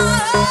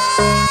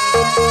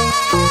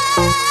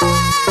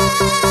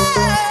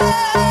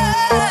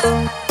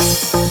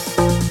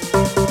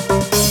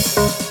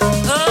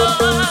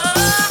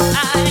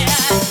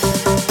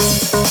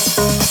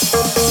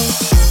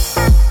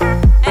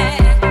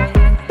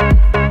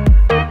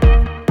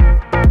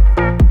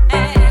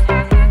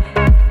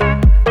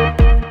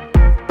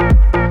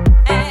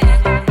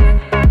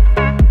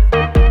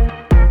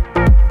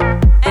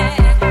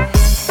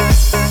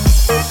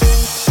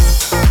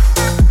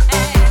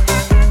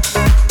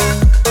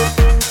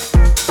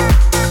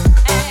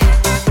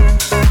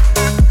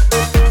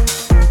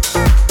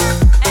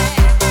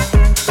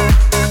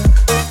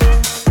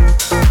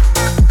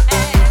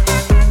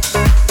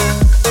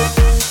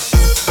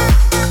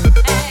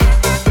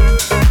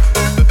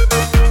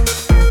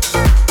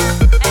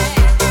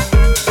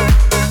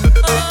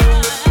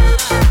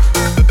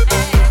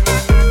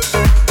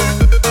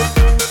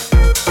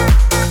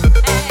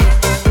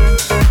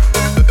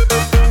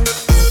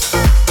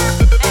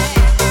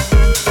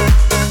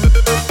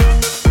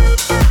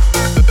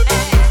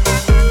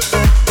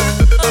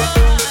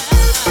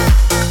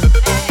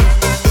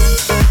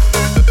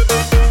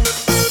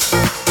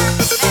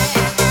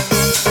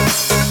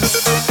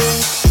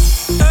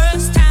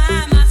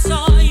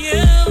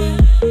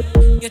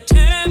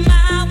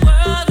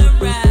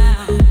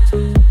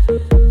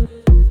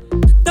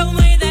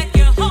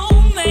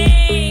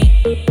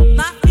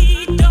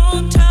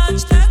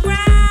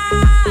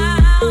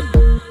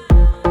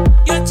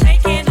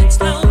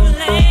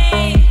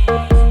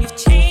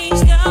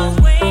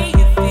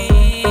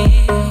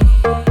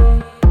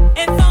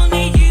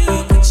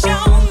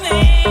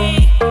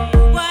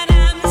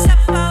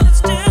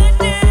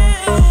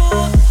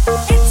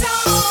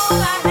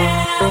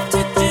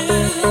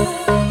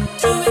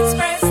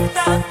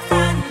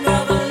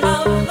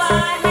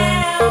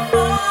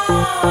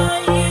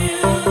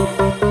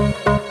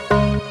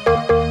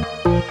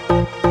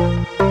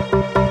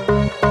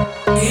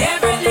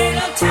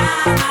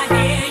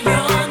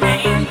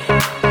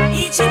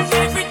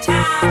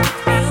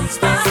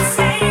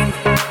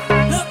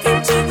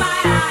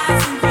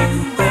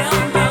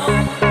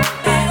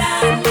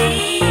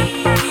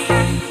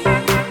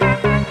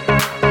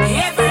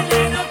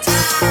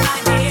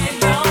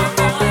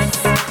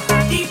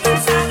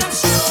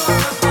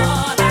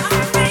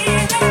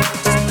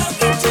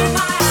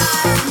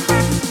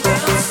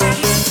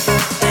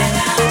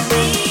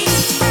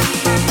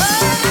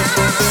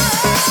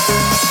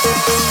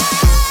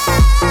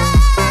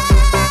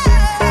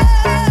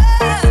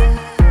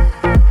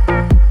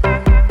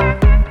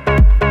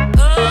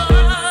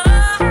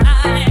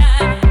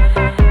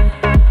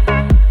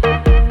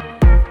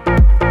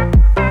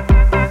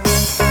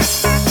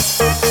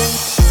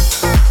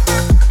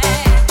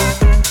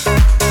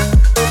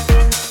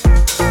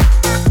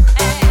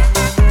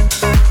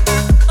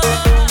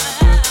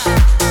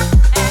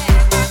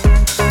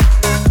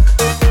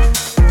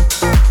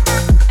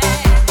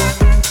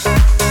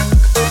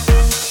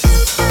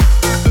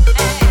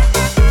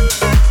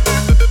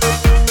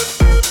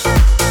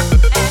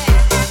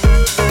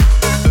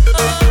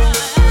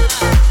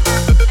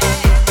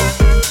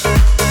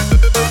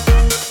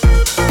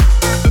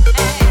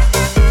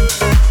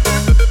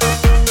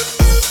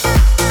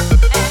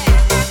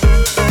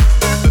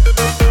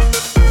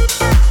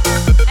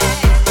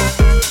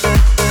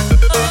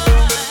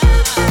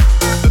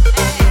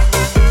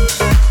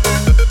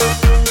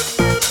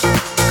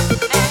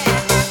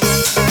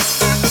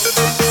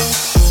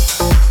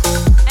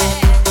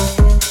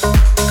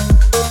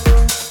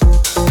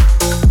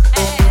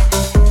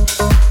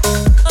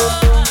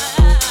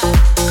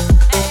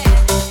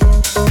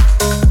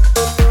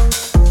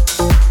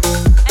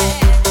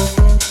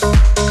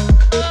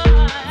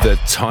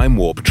 Time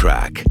Warp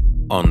track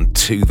on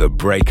To the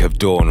Break of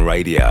Dawn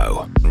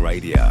Radio.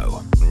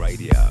 Radio.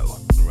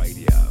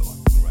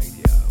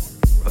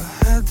 I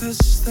had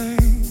this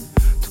thing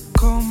to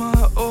call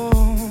my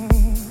own.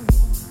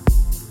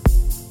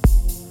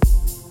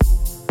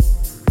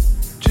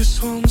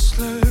 Just one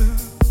slip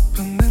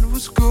and it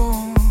was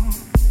gone.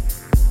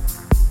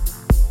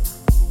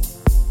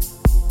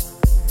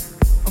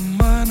 A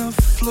minor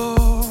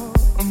flaw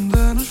and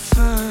then it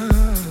fell.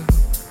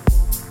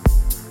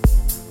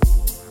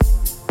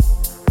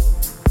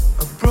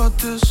 I brought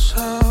this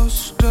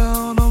house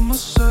down on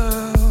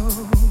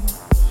myself.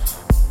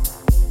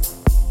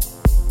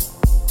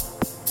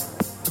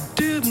 I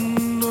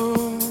didn't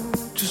know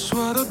just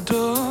what I'd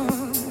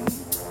done.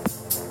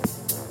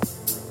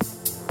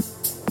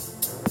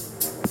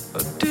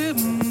 I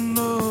didn't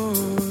know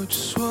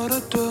just what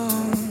I'd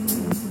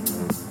done.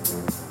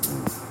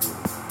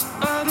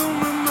 I don't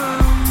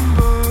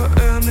remember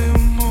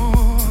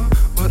anymore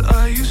what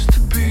I used to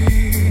be.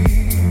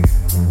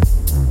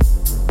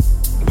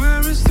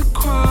 Where is the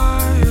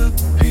quiet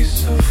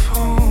piece of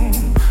home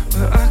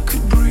where I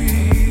could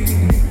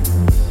breathe?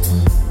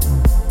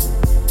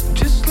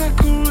 Just like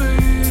a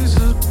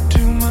razor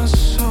to my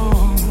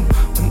soul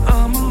when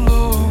I'm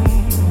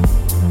alone.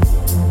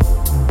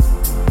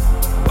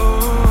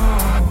 Oh,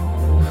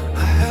 I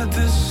had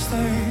this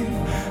thing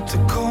to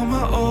call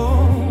my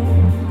own.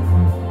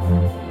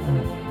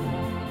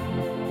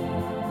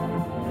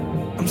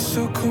 I'm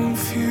so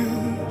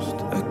confused,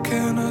 I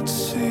cannot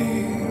see.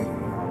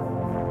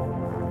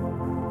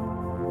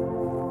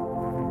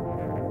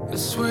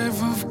 This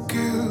wave of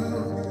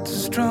guilt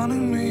is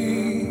drowning me.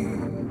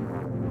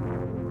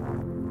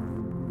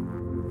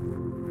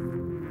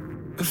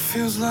 It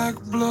feels like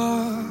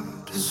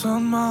blood is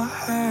on my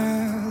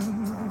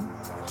hands.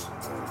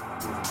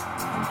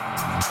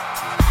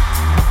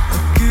 I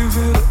give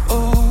it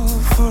all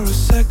for a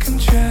second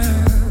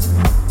chance.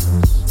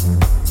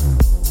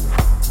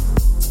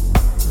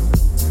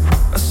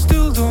 I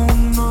still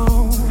don't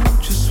know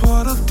just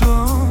what I've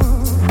done.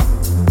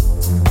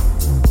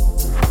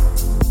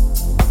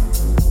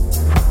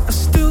 I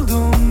still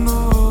don't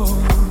know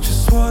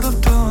just what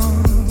I've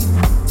done.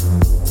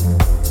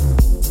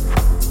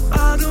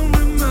 I don't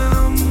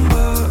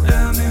remember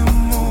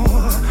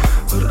anymore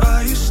what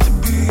I used to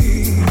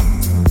be.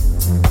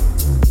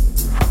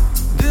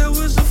 There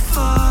was a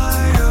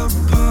fire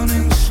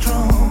burning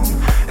strong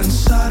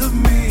inside of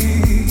me.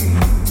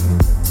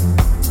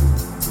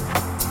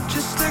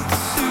 Just like the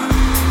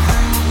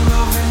soothing,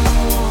 loving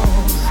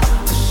warmth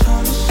of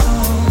summer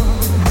sun.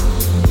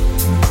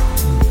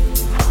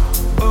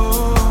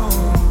 Oh,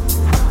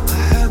 I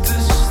had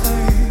this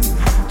thing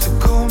to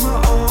call my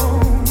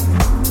own.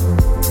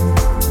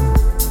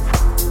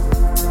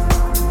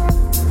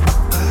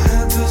 I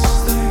had this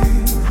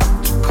thing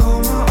to call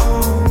my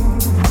own.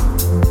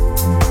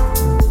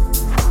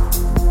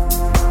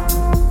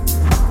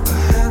 I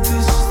had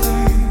this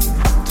thing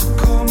to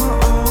call my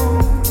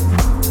own.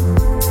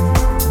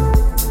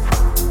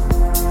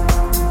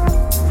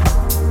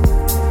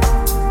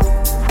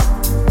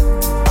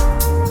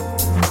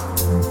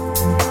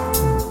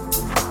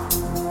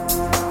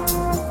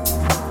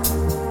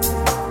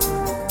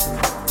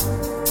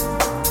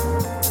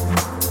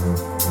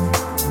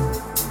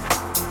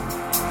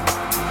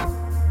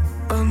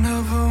 I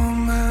never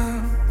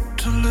meant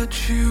to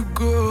let you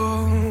go.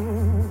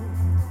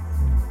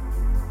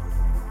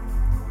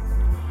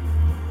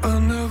 I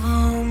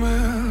never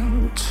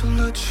meant to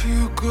let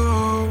you go.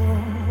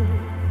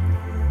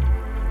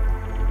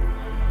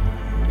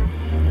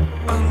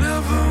 I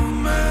never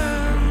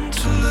meant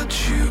to let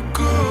you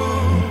go.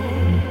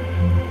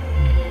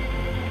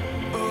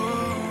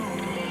 Oh,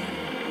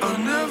 I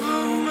never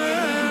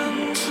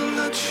meant to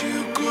let you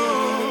go.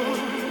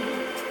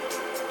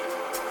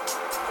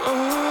 Oh,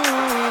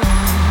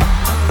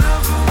 I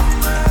never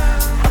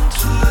meant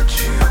to let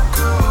you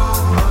go.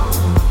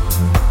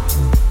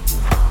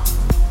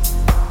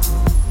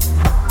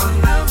 I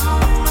never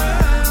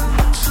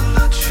meant to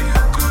let you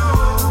go.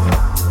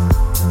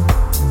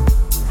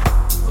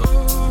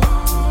 Oh,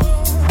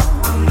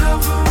 I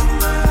never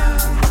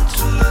meant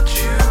to let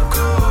you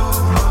go.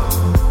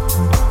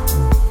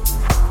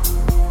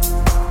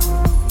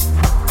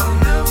 I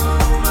never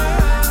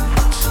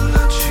meant to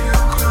let you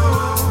go.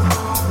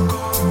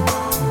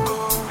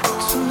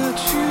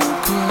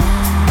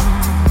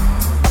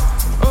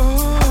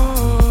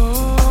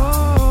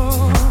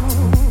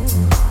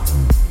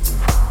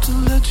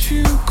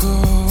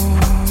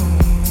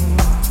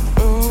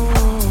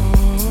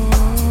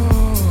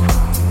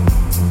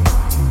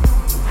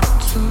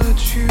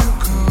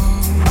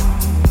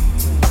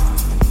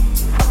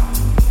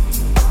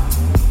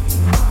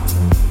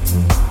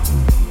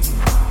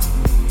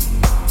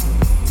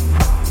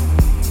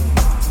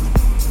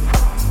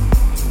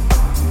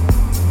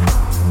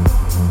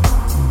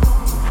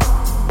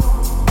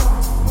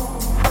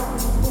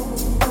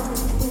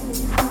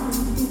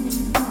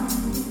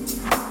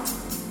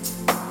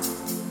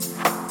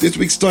 This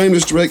week's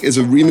timeless track is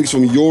a remix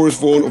from Joris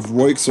Voorn of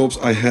Royksopp's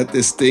I Had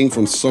This Thing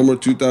from summer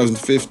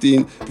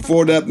 2015.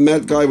 Before that,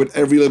 Mad Guy with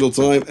Every Little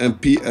Time and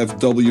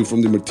PFW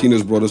from the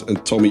Martinez brothers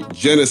and Tommy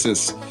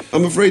Genesis.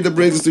 I'm afraid that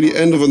brings us to the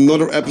end of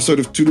another episode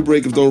of To The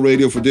Break of Dawn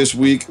Radio for this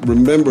week.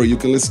 Remember, you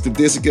can listen to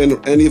this again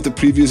or any of the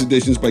previous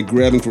editions by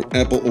grabbing from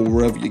Apple or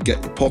wherever you get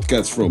your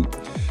podcasts from.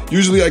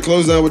 Usually I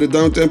close down with a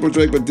down-tempo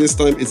track, but this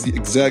time it's the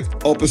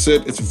exact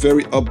opposite. It's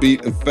very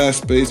upbeat and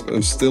fast-paced, but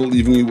I'm still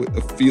leaving you with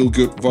a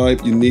feel-good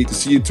vibe you need to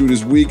see you through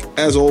this week.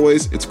 As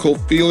always, it's called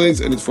Feelings,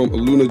 and it's from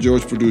Aluna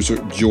George producer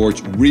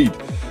George Reid.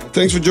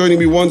 Thanks for joining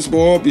me once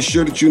more. Be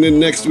sure to tune in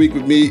next week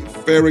with me,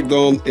 Ferreck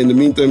Dawn. In the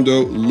meantime,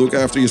 though, look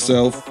after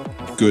yourself.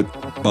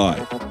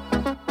 Goodbye.